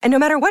foodie. And no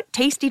matter what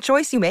tasty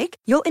choice you make,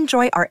 you'll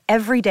enjoy our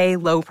everyday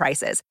low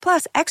prices,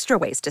 plus extra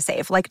ways to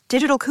save, like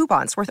digital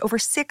coupons worth over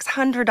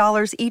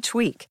 $600 each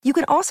week. You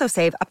can also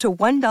save up to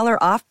 $1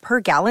 off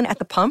per gallon at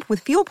the pump with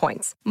fuel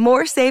points.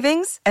 More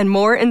savings and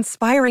more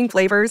inspiring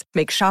flavors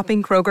make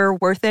shopping Kroger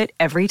worth it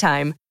every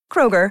time.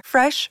 Kroger,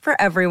 fresh for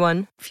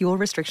everyone. Fuel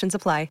restrictions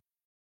apply.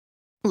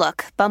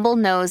 Look, Bumble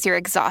knows you're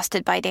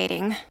exhausted by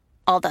dating.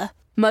 All the,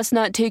 must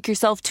not take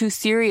yourself too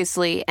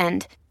seriously,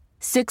 and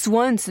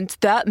 6'1" since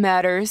that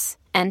matters.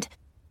 And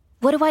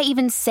what do I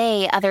even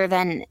say other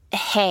than,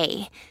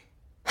 hey?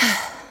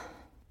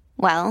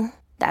 Well,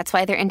 that's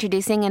why they're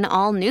introducing an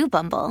all-new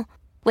Bumble,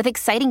 with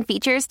exciting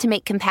features to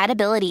make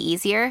compatibility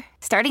easier,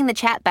 starting the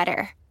chat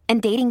better,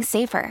 and dating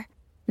safer.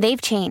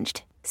 They've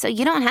changed, so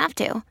you don't have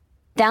to.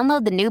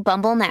 Download the new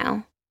Bumble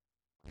now.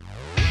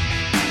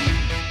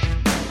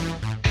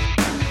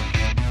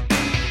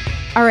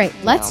 All right,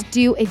 let's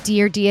do a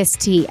Dear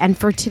DST. And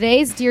for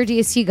today's Dear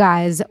DST,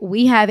 guys,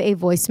 we have a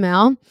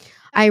voicemail.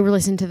 I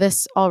listened to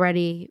this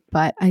already,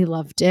 but I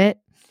loved it.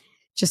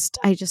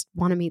 I just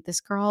want to meet this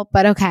girl.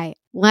 But okay,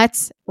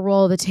 let's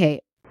roll the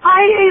tape.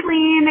 Hi,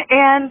 Aileen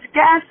and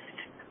guest.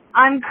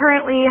 I'm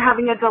currently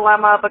having a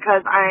dilemma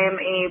because I'm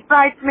a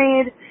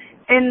bridesmaid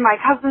in my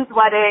cousin's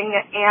wedding,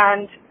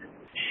 and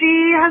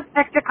she has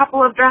picked a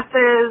couple of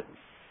dresses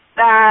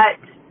that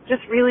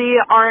just really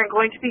aren't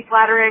going to be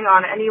flattering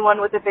on anyone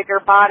with a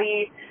bigger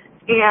body.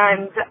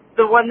 And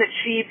the one that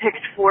she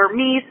picked for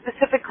me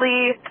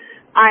specifically,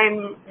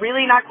 I'm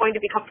really not going to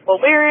be comfortable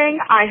wearing.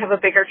 I have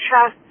a bigger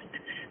chest,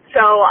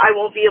 so I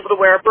won't be able to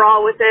wear a bra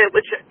with it,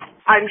 which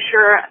I'm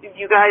sure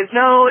you guys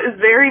know is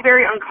very,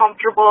 very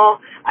uncomfortable.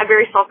 I'm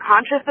very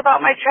self-conscious about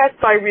my chest,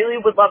 so I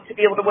really would love to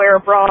be able to wear a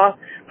bra,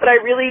 but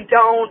I really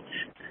don't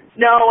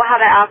know how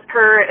to ask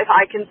her if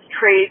I can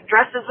trade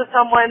dresses with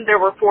someone.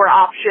 There were 4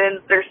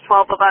 options. There's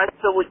 12 of us,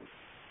 so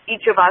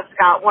each of us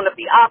got one of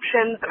the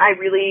options, and I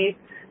really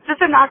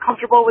just am not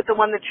comfortable with the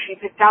one that she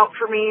picked out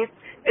for me.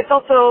 It's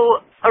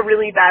also a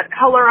really bad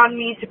color on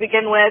me to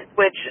begin with,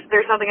 which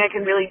there's nothing I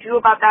can really do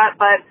about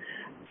that, but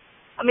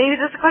maybe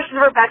this is a question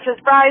for Betch's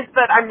brides,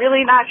 but I'm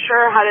really not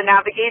sure how to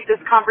navigate this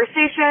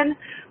conversation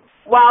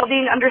while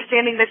being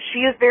understanding that she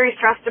is very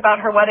stressed about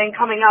her wedding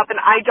coming up, and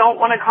I don't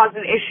want to cause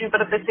an issue, but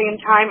at the same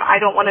time, I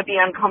don't want to be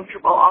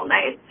uncomfortable all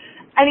night.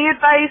 Any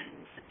advice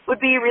would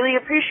be really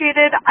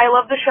appreciated. I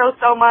love the show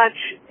so much.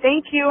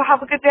 Thank you.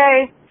 Have a good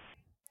day.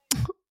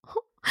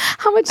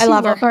 How much do you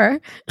love her?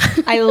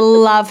 I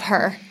love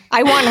her.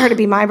 I want her to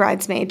be my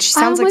bridesmaid. She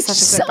sounds like such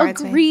a good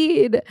bridesmaid.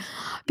 Agreed.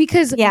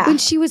 Because when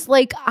she was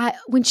like, I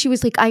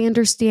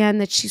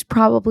understand that she's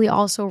probably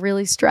also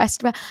really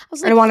stressed about. I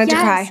was like, I wanted to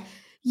cry.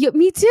 Yeah,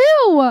 me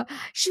too.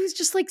 She was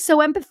just like so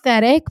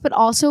empathetic, but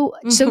also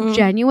so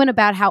genuine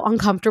about how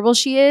uncomfortable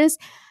she is.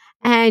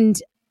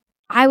 And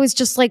I was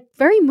just like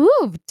very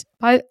moved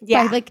by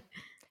like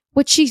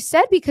what she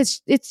said,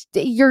 because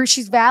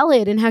she's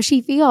valid in how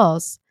she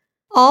feels.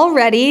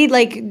 Already,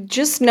 like,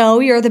 just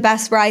know you're the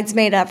best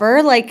bridesmaid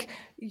ever. Like,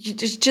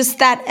 just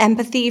that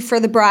empathy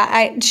for the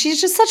bride. She's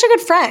just such a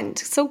good friend.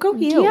 So go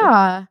you.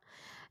 Yeah.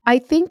 I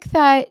think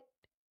that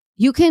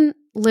you can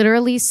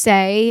literally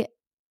say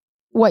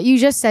what you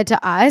just said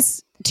to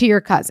us to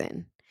your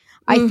cousin.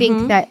 I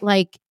think that,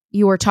 like,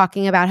 you were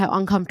talking about how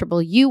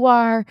uncomfortable you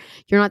are.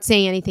 You're not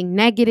saying anything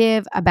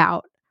negative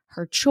about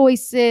her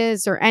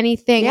choices or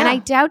anything. And I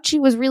doubt she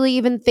was really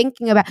even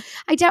thinking about,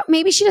 I doubt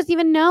maybe she doesn't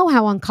even know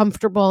how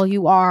uncomfortable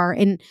you are.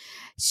 And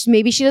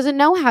maybe she doesn't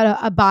know how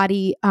a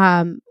body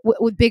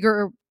with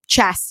bigger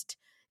chest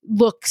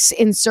looks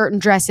in certain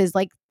dresses.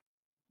 Like,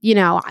 you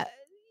know,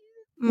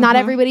 not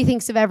everybody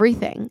thinks of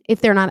everything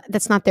if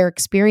that's not their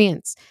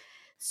experience.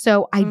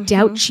 So I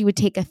doubt she would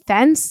take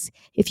offense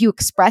if you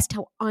expressed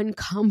how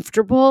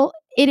uncomfortable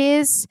it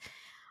is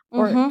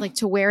or like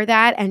to wear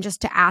that, and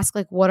just to ask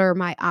like, what are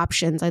my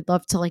options? I'd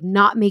love to like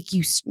not make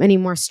you any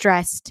more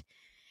stressed.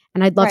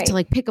 And I'd love to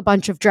like pick a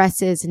bunch of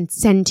dresses and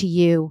send to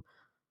you.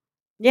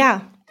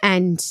 Yeah.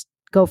 And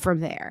go from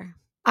there.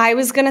 I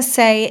was going to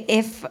say,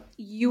 if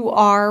you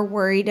are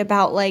worried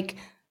about like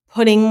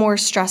putting more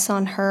stress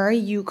on her,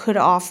 you could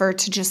offer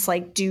to just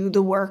like do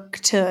the work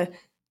to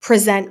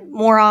present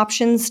more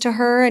options to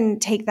her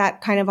and take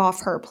that kind of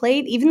off her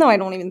plate, even though I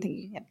don't even think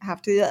you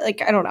have to do that.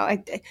 Like, I don't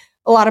know.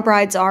 A lot of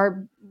brides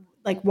are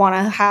like want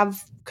to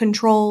have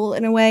control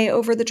in a way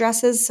over the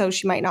dresses, so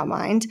she might not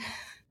mind.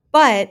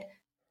 But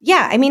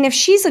yeah, I mean, if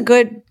she's a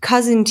good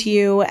cousin to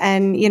you,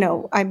 and, you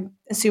know, I'm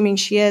assuming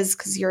she is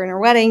because you're in her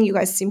wedding, you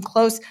guys seem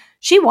close.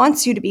 She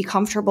wants you to be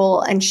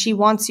comfortable and she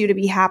wants you to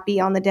be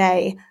happy on the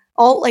day.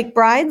 All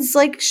brides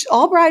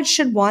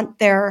should want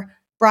their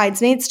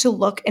bridesmaids to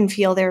look and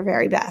feel their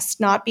very best,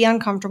 not be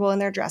uncomfortable in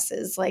their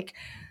dresses.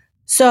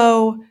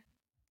 So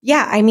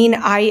yeah, I mean,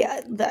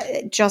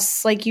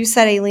 just like you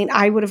said, Aileen,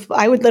 I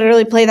would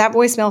literally play that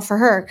voicemail for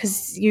her,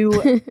 because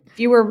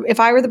if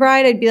I were the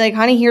bride, I'd be like,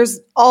 honey,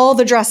 here's all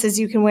the dresses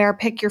you can wear.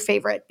 Pick your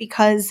favorite.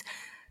 Because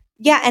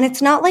yeah, and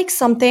it's not like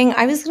something,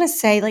 I was going to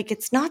say, like,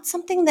 it's not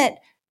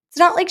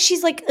like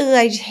she's like, ugh,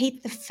 I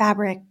hate the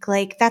fabric.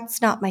 Like,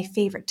 that's not my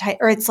favorite type.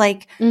 Or it's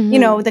like, you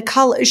know, the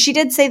color. She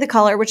did say the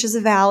color, which is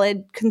a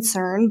valid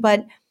concern.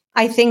 But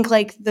I think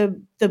like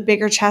the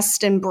bigger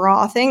chest and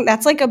bra thing,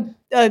 that's like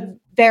a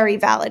very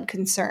valid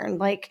concern.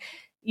 Like,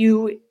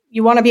 you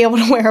want to be able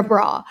to wear a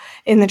bra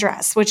in the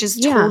dress, which is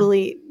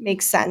totally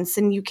makes sense.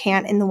 And you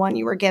can't in the one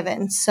you were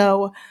given.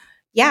 So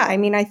yeah, I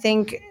mean, I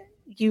think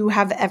you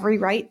have every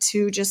right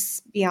to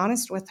just be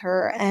honest with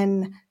her,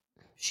 and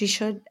she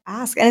should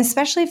ask. And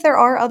especially if there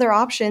are other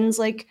options,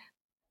 like,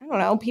 I don't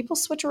know, people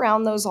switch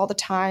around those all the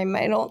time.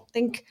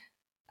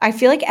 I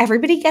feel like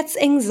everybody gets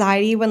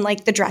anxiety when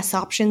like the dress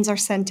options are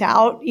sent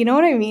out. You know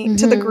what I mean?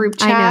 To the group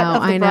chat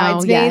of the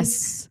bridesmaids.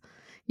 Yes.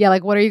 Yeah,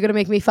 like, what are you going to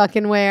make me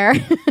fucking wear?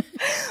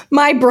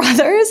 My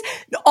brothers,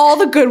 all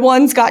the good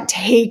ones got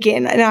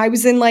taken. And I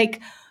was in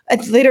like,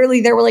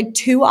 literally there were like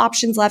 2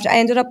 options left. I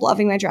ended up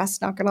loving my dress,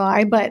 not going to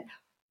lie. But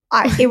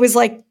it was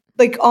like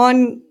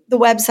on the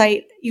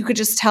website, you could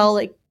just tell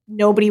like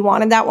nobody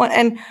wanted that one.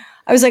 And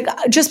I was like,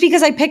 just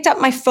because I picked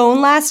up my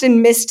phone last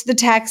and missed the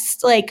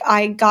text, like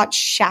I got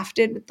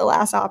shafted with the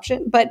last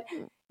option. But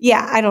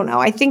yeah, I don't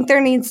know. I think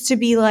there needs to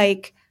be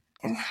like,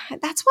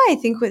 that's why I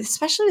think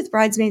especially with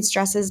bridesmaids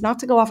dresses, not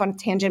to go off on a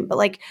tangent, but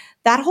like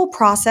that whole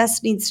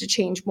process needs to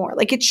change more.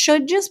 Like, it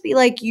should just be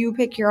like, you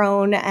pick your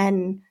own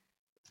and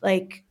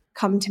like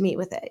come to me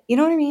with it. You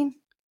know what I mean?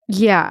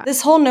 Yeah.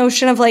 This whole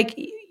notion of like,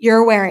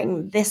 you're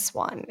wearing this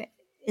one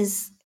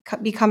is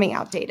becoming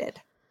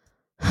outdated.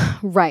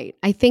 Right.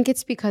 I think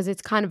it's because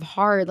it's kind of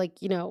hard,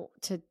 like, you know,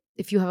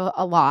 if you have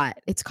a lot,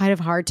 it's kind of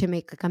hard to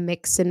make like a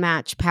mix and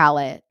match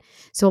palette.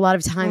 So a lot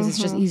of times it's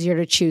just easier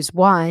to choose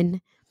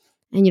one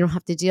and you don't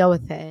have to deal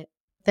with it.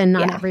 Then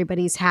not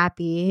everybody's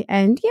happy.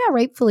 And yeah,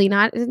 rightfully,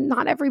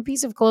 not every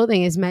piece of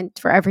clothing is meant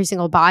for every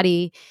single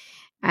body.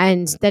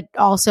 And that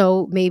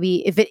also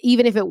maybe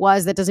even if it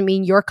was, that doesn't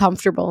mean you're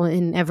comfortable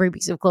in every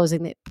piece of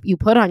clothing that you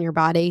put on your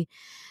body.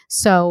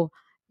 So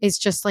it's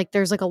just like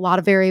there's like a lot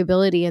of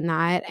variability in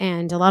that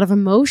and a lot of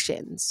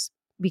emotions,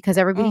 because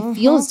everybody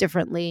feels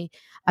differently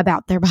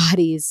about their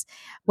bodies,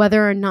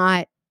 whether or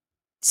not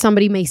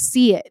somebody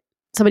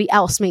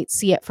else may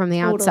see it from the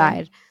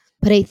outside.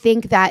 But I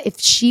think that if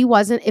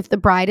the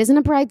bride is not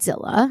a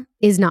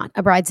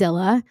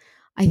bridezilla,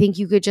 I think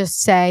you could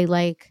just say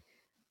like,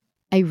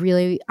 I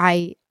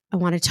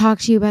want to talk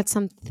to you about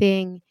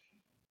something.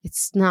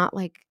 It's not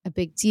like a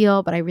big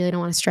deal, but I really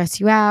don't want to stress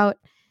you out.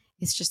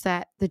 It's just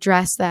that the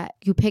dress that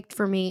you picked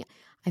for me,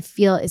 I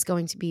feel is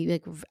going to be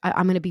like,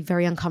 I'm going to be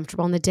very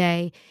uncomfortable on the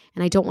day.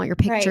 And I don't want your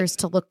pictures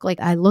to look like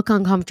I look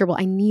uncomfortable.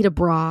 I need a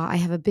bra. I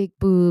have a big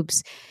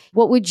boobs.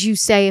 What would you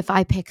say if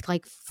I picked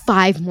like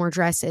 5 more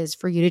dresses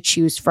for you to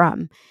choose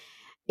from?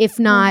 If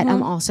not,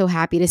 I'm also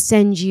happy to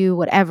send you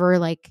whatever,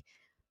 like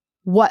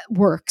what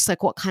works,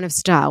 like what kind of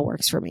style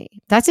works for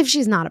me. That's if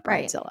she's not a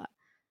bridezilla.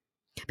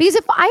 Because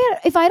if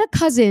I had a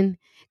cousin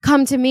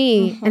come to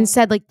me and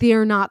said like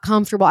they're not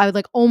comfortable, I would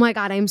like, oh my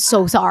God, I'm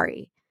so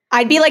sorry.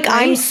 I'd be like,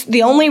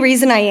 the only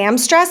reason I am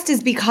stressed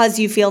is because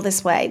you feel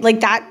this way.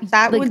 Like that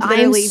like, would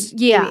literally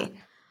be.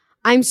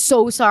 I'm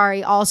so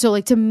sorry also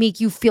like to make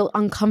you feel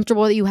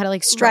uncomfortable that you had to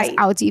like stress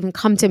out to even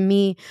come to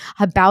me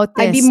about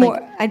this.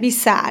 I'd be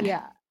sad.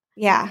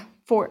 Yeah.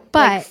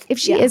 But if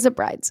she is a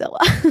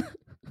bridezilla,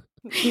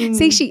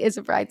 say she is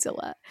a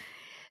bridezilla,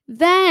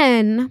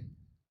 then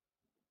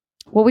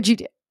what would you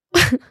do?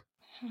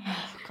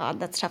 God,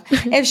 that's tough.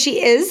 If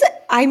she is,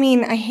 I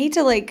mean, I hate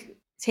to like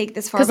take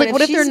this far, Because but like,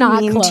 what if they're she's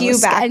not mean close to you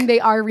back, and they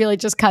are really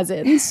just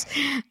cousins?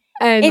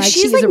 And if like,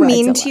 she's a like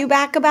mean bridezilla. to you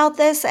back about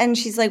this, and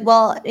she's like,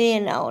 well,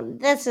 you know,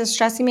 this is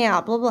stressing me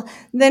out, blah blah,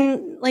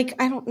 then like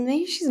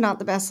maybe she's not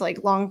the best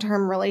like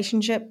long-term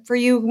relationship for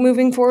you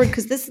moving forward,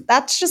 because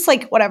that's just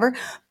like whatever.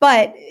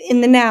 But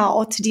in the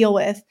now to deal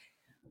with,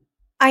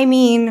 I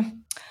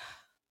mean,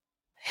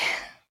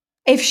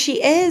 if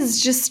she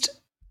is just,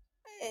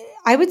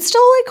 I would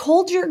still like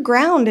hold your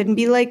ground and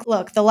be like,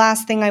 look, the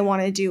last thing I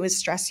want to do is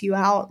stress you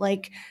out.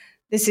 Like,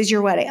 this is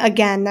your wedding.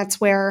 Again,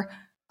 that's where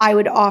I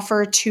would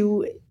offer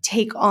to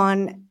take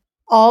on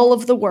all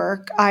of the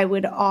work. I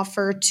would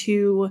offer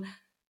to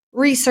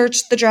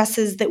research the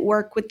dresses that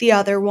work with the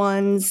other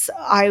ones.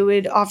 I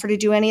would offer to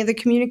do any of the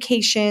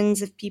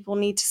communications. If people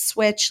need to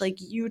switch, like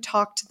you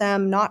talk to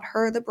them, not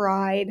her, the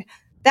bride.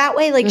 That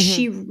way, like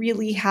she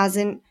really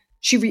hasn't,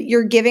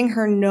 you're giving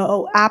her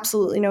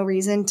absolutely no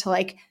reason to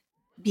like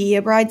be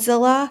a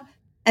bridezilla.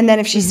 And then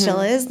if she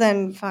still is,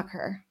 then fuck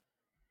her.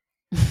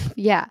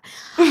 Yeah.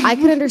 I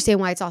can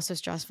understand why it's also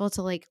stressful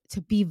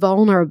to be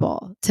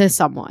vulnerable to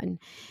someone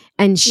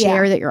and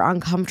share that you're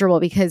uncomfortable,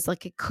 because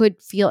like it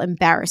could feel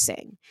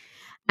embarrassing.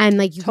 And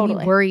like you can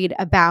be worried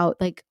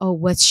about like, oh,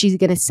 what's she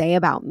going to say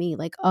about me?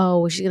 Like,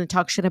 oh, she's going to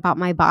talk shit about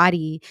my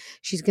body.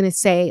 She's going to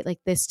say like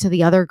this to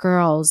the other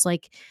girls.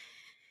 Like,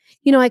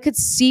 you know, I could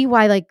see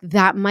why like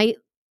that might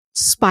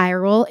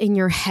spiral in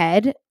your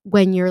head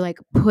when you're like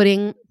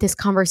putting this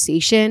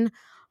conversation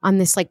on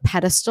this like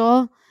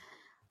pedestal.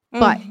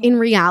 But in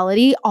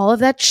reality, all of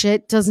that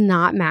shit does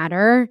not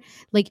matter.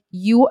 Like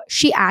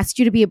she asked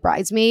you to be a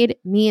bridesmaid,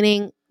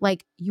 meaning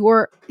like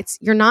you're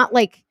not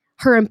like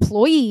her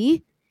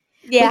employee.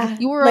 Yeah.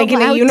 Like, you were like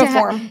in a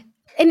uniform.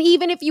 And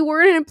even if you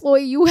weren't an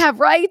employee, you have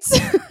rights.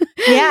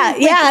 Yeah,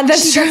 yeah,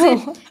 that's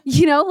true.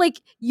 You know, like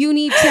you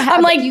need to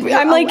have.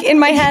 I'm like in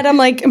my head, I'm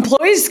like,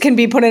 employees can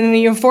be put in a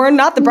uniform,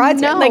 not the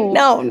bridesmaid. Like,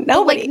 no,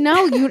 nobody. Like,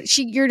 no,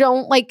 you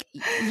don't like.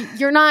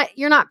 You're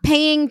not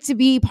paying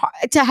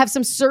to have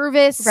some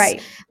service,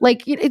 right?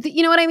 Like,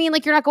 you know what I mean?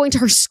 Like, you're not going to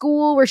her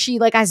school where she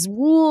like has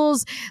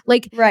rules.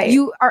 Like,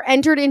 you are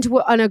entered into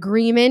an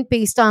agreement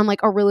based on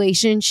like a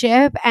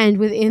relationship, and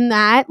within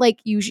that, like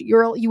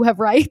you have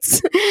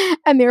rights,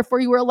 and therefore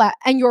you are allowed,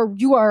 and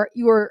you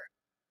are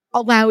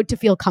allowed to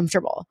feel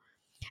comfortable.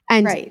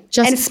 And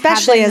just and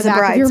especially as a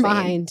bridesmaid, your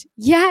mind.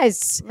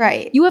 Yes.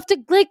 Right. You have to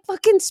like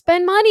fucking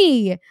spend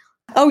money.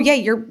 Oh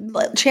yeah.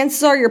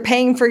 Chances are you're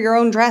paying for your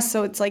own dress.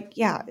 So it's like,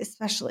 yeah,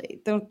 especially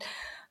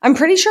I'm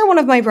pretty sure one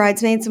of my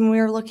bridesmaids, when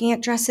we were looking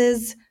at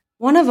dresses,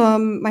 one of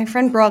them, my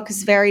friend Brooke,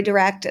 is very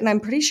direct. And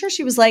I'm pretty sure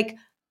she was like,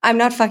 I'm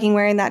not fucking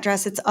wearing that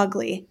dress. It's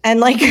ugly. And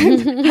like,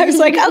 I was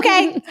like,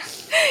 okay,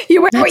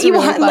 you wear what you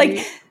want.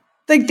 Funny.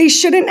 Like they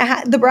shouldn't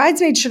the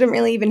bridesmaid shouldn't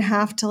really even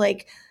have to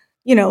like,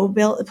 you know,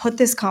 put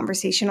this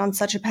conversation on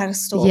such a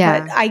pedestal.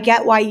 Yeah. But I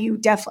get why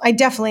I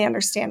definitely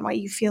understand why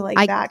you feel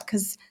like that,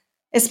 because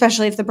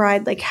especially if the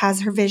bride like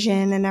has her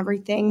vision and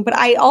everything. But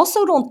I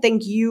also don't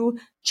think you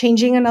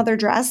changing another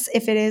dress,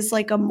 if it is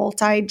like a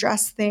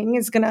multi-dress thing,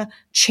 is going to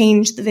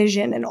change the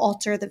vision and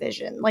alter the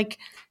vision. Like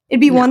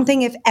it'd be one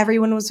thing if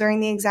everyone was wearing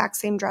the exact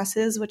same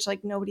dresses, which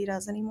like nobody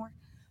does anymore.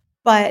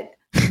 But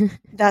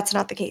that's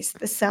not the case.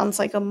 This sounds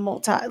like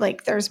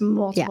there's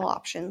multiple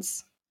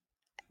options.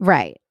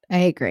 Right. I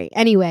agree.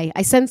 Anyway,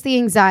 I sense the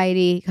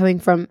anxiety coming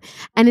from,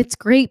 and it's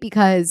great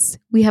because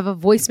we have a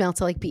voicemail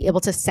to like be able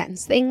to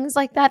sense things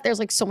like that. There's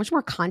like so much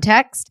more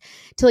context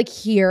to like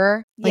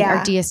hear like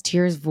our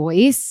DSTer's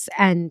voice,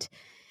 and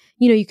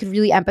you know, you could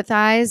really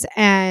empathize.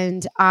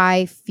 And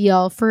I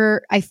feel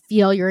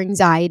your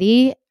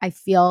anxiety.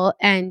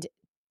 And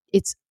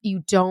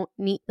you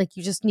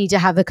just need to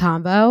have the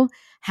convo,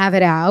 have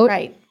it out.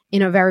 Right.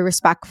 In a very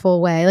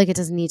respectful way. Like it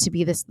doesn't need to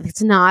be this,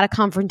 it's not a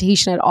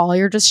confrontation at all.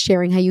 You're just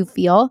sharing how you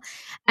feel.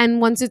 And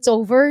once it's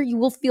over, you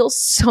will feel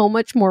so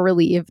much more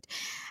relieved,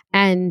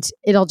 and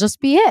it'll just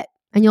be it.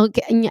 And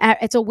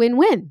it's a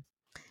win-win.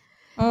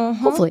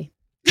 Hopefully.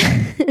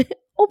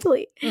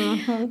 Hopefully.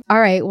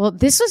 All right. Well,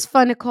 this was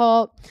fun,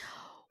 Nicole.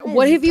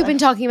 What have you been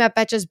talking about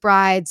Betches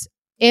Brides?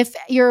 If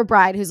you're a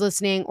bride who's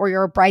listening, or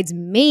you're a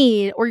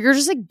bridesmaid, or you're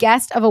just a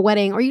guest of a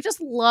wedding, or you just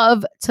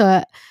love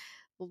to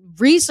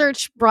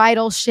research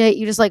bridal shit,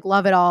 you just like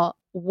love it all,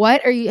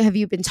 what have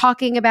you been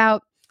talking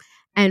about,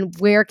 and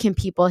where can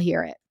people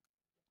hear it?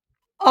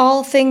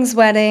 All things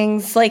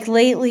weddings. Like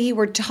lately,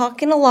 we're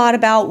talking a lot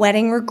about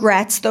wedding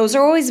regrets. Those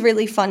are always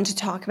really fun to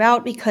talk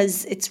about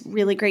because it's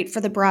really great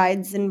for the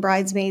brides and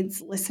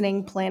bridesmaids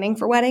listening, planning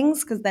for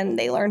weddings, because then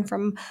they learn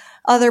from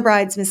other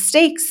brides'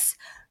 mistakes.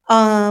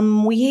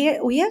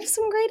 We have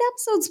some great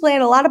episodes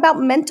planned, a lot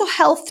about mental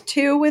health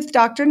too with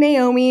Dr.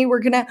 Naomi.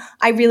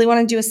 I really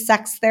want to do a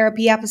sex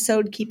therapy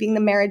episode, keeping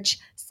the marriage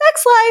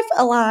sex life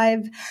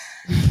alive,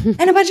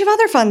 and a bunch of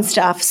other fun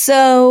stuff.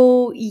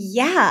 So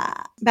yeah,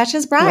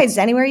 Betches Brides,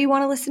 anywhere you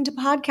want to listen to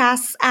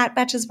podcasts, at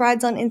Betches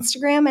Brides on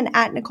Instagram, and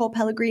at Nicole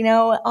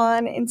Pellegrino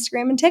on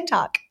Instagram and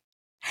TikTok,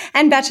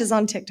 and Betches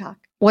on TikTok.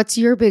 What's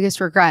your biggest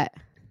regret?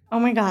 Oh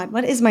my God,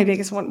 what is my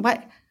biggest one?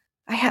 What?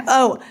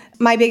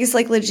 My biggest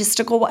like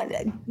logistical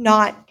one,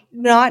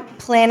 not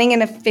planning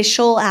an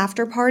official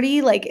after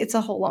party. Like it's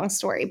a whole long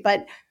story,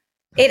 but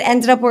it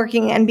ended up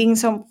working and being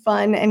so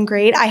fun and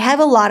great. I have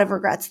a lot of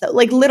regrets though,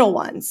 like little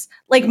ones.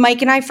 Like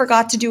Mike and I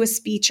forgot to do a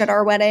speech at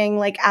our wedding,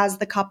 like as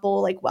the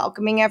couple, like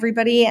welcoming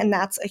everybody. And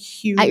that's a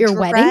huge At your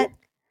regret. wedding?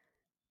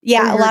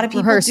 Yeah, a lot of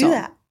people rehearsal? do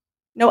that.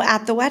 No,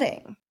 at the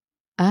wedding.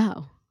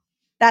 Oh.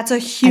 That's a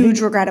huge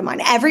regret of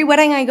mine. Every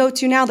wedding I go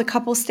to now, the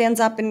couple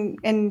stands up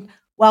and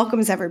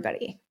welcomes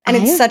everybody. And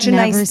it's such a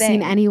nice thing. I've never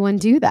seen anyone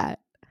do that.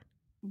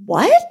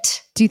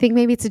 What? Do you think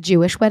maybe it's a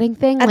Jewish wedding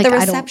thing? At like, the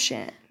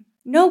reception.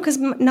 No, because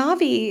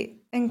Navi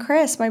and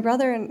Chris, my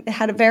brother,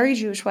 had a very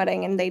Jewish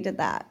wedding and they did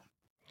that.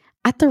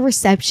 At the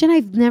reception?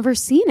 I've never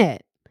seen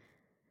it.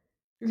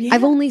 Yeah.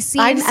 I've only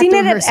seen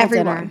it at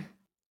everyone.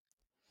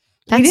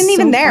 We didn't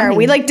even there. Funny.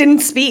 We like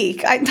didn't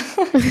speak. And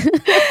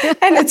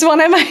it's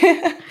one of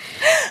my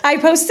I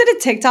posted a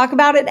TikTok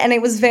about it and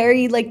it was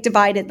very like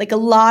divided. Like a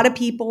lot of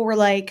people were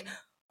like,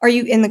 are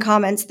you in the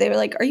comments? They were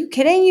like, are you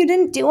kidding? You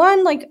didn't do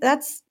one? Like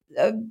that's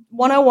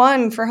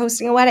 101 for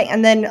hosting a wedding.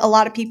 And then a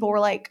lot of people were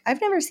like,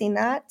 I've never seen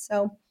that.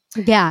 So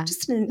yeah,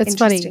 just an that's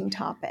interesting funny.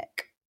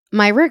 topic.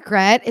 My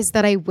regret is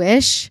that I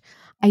wish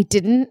I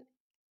didn't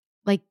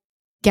like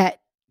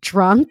get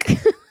drunk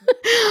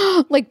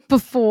like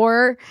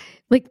before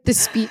like the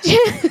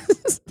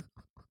speeches.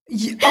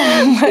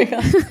 Oh my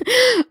God.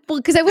 Well,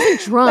 because I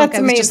wasn't drunk. That's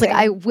I was just like,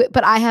 amazing.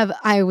 but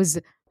I was,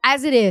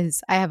 as it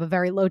is, I have a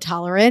very low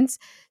tolerance.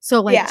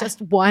 So like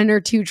just 1 or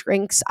 2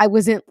 drinks, I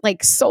wasn't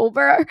like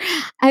sober.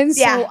 And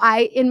so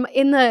I,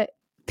 in the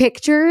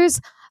pictures,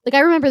 like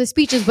I remember the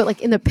speeches, but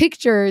like in the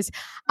pictures,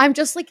 I'm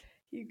just like,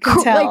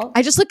 like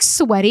I just look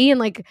sweaty and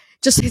like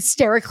just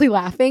hysterically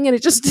laughing. And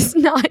it just is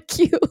not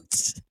cute.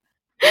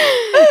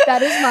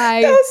 That is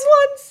my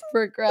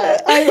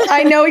regret.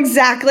 I know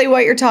exactly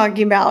what you're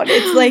talking about.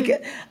 It's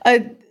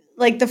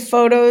like the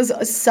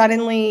photos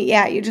suddenly,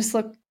 you just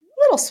look a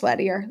little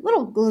sweatier, a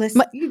little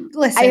glisten.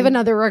 I have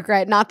another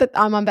regret. Not that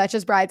I'm on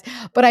Betches Brides,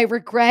 but I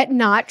regret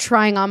not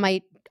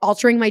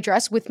altering my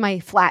dress with my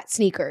flat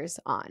sneakers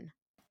on.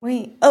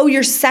 Wait. Oh,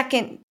 your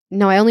second.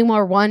 No, I only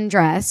wore one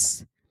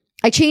dress.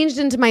 I changed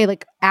into my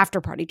like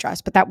after party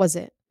dress, but that was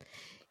it.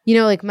 You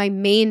know, like my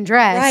main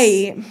dress.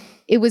 Right.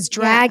 It was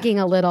dragging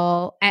a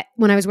little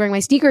when I was wearing my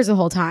sneakers the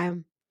whole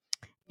time.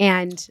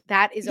 And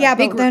that is a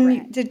big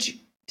regret.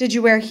 Did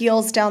you wear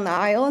heels down the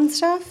aisle and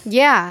stuff?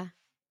 Yeah.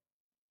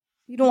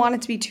 You don't want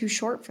it to be too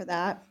short for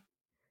that.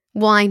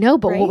 Well, I know,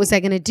 but what was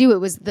I going to do? It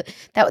was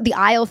the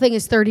aisle thing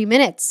is 30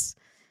 minutes.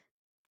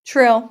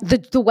 True.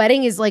 The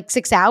wedding is like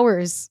 6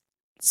 hours.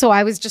 So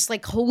I was just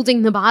like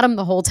holding the bottom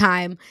the whole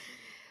time.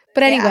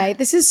 But anyway,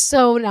 this is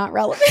so not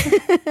relevant.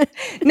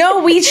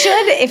 No, we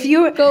should. If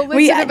you go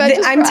listen to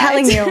Betches I'm Brides.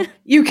 telling you,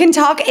 you can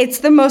talk. It's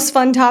the most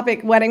fun topic,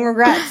 wedding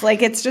regrets.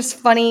 Like it's just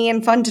funny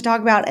and fun to talk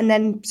about, and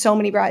then so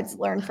many brides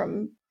learn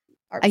from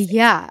our mistakes.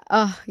 No,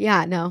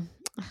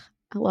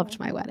 I loved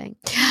my wedding.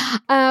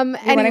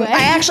 Anyway,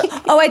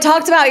 I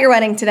talked about your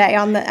wedding today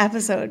on the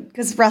episode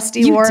because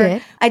Rusty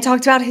did? I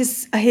talked about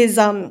his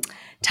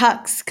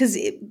tux because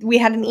we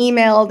had an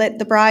email that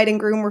the bride and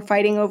groom were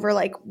fighting over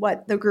like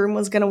what the groom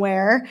was going to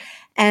wear,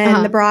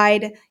 and the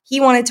bride, he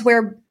wanted to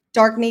wear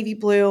dark navy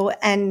blue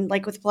and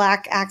like with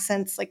black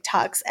accents like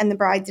tux, and the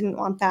bride didn't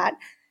want that.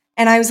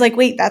 And I was like,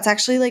 wait, that's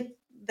actually like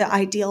the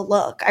ideal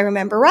look. I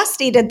remember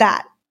Rusty did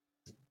that.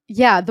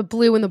 Yeah, the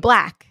blue and the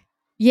black.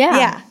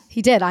 Yeah,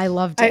 he did. I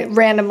loved it. I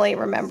randomly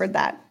remembered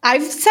that.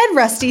 I've said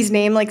Rusty's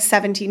name like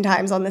 17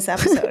 times on this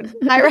episode.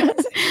 Hi,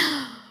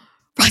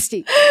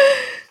 Rusty.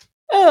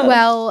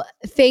 Well,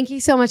 thank you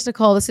so much,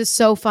 Nicole. This is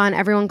so fun.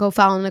 Everyone go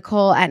follow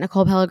Nicole at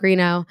Nicole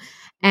Pellegrino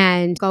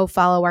and go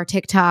follow our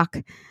TikTok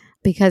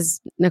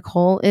because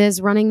Nicole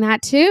is running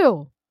that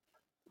too.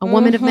 A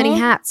woman of many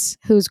hats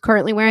who's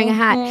currently wearing a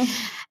hat.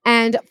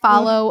 And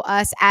follow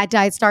us at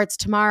Diet Starts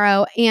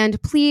Tomorrow.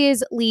 And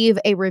please leave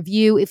a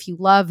review if you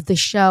love the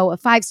show. A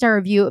 5-star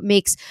review. It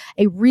makes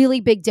a really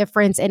big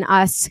difference in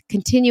us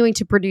continuing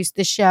to produce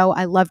the show.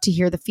 I love to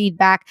hear the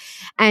feedback.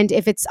 And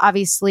if it's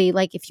obviously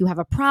like if you have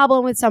a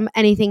problem with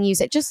anything you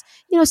said, just,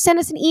 send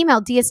us an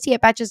email,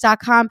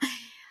 dst@betches.com.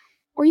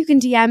 Or you can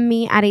DM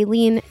me at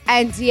Aileen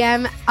and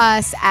DM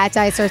us at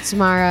Diet Starts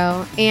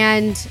Tomorrow.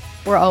 And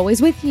we're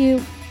always with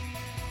you.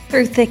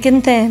 Through thick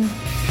and thin.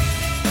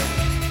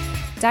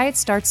 Diet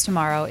Starts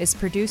Tomorrow is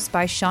produced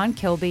by Sean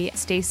Kilby,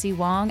 Stacey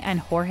Wong, and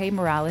Jorge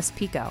Morales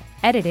Pico.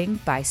 Editing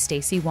by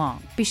Stacey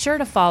Wong. Be sure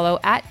to follow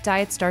at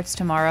Diet Starts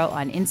Tomorrow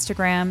on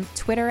Instagram,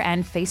 Twitter,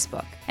 and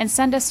Facebook. And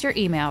send us your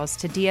emails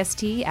to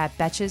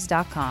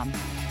dst@betches.com.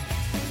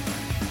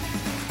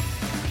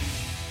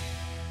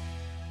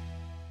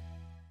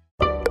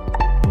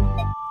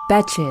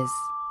 Betches.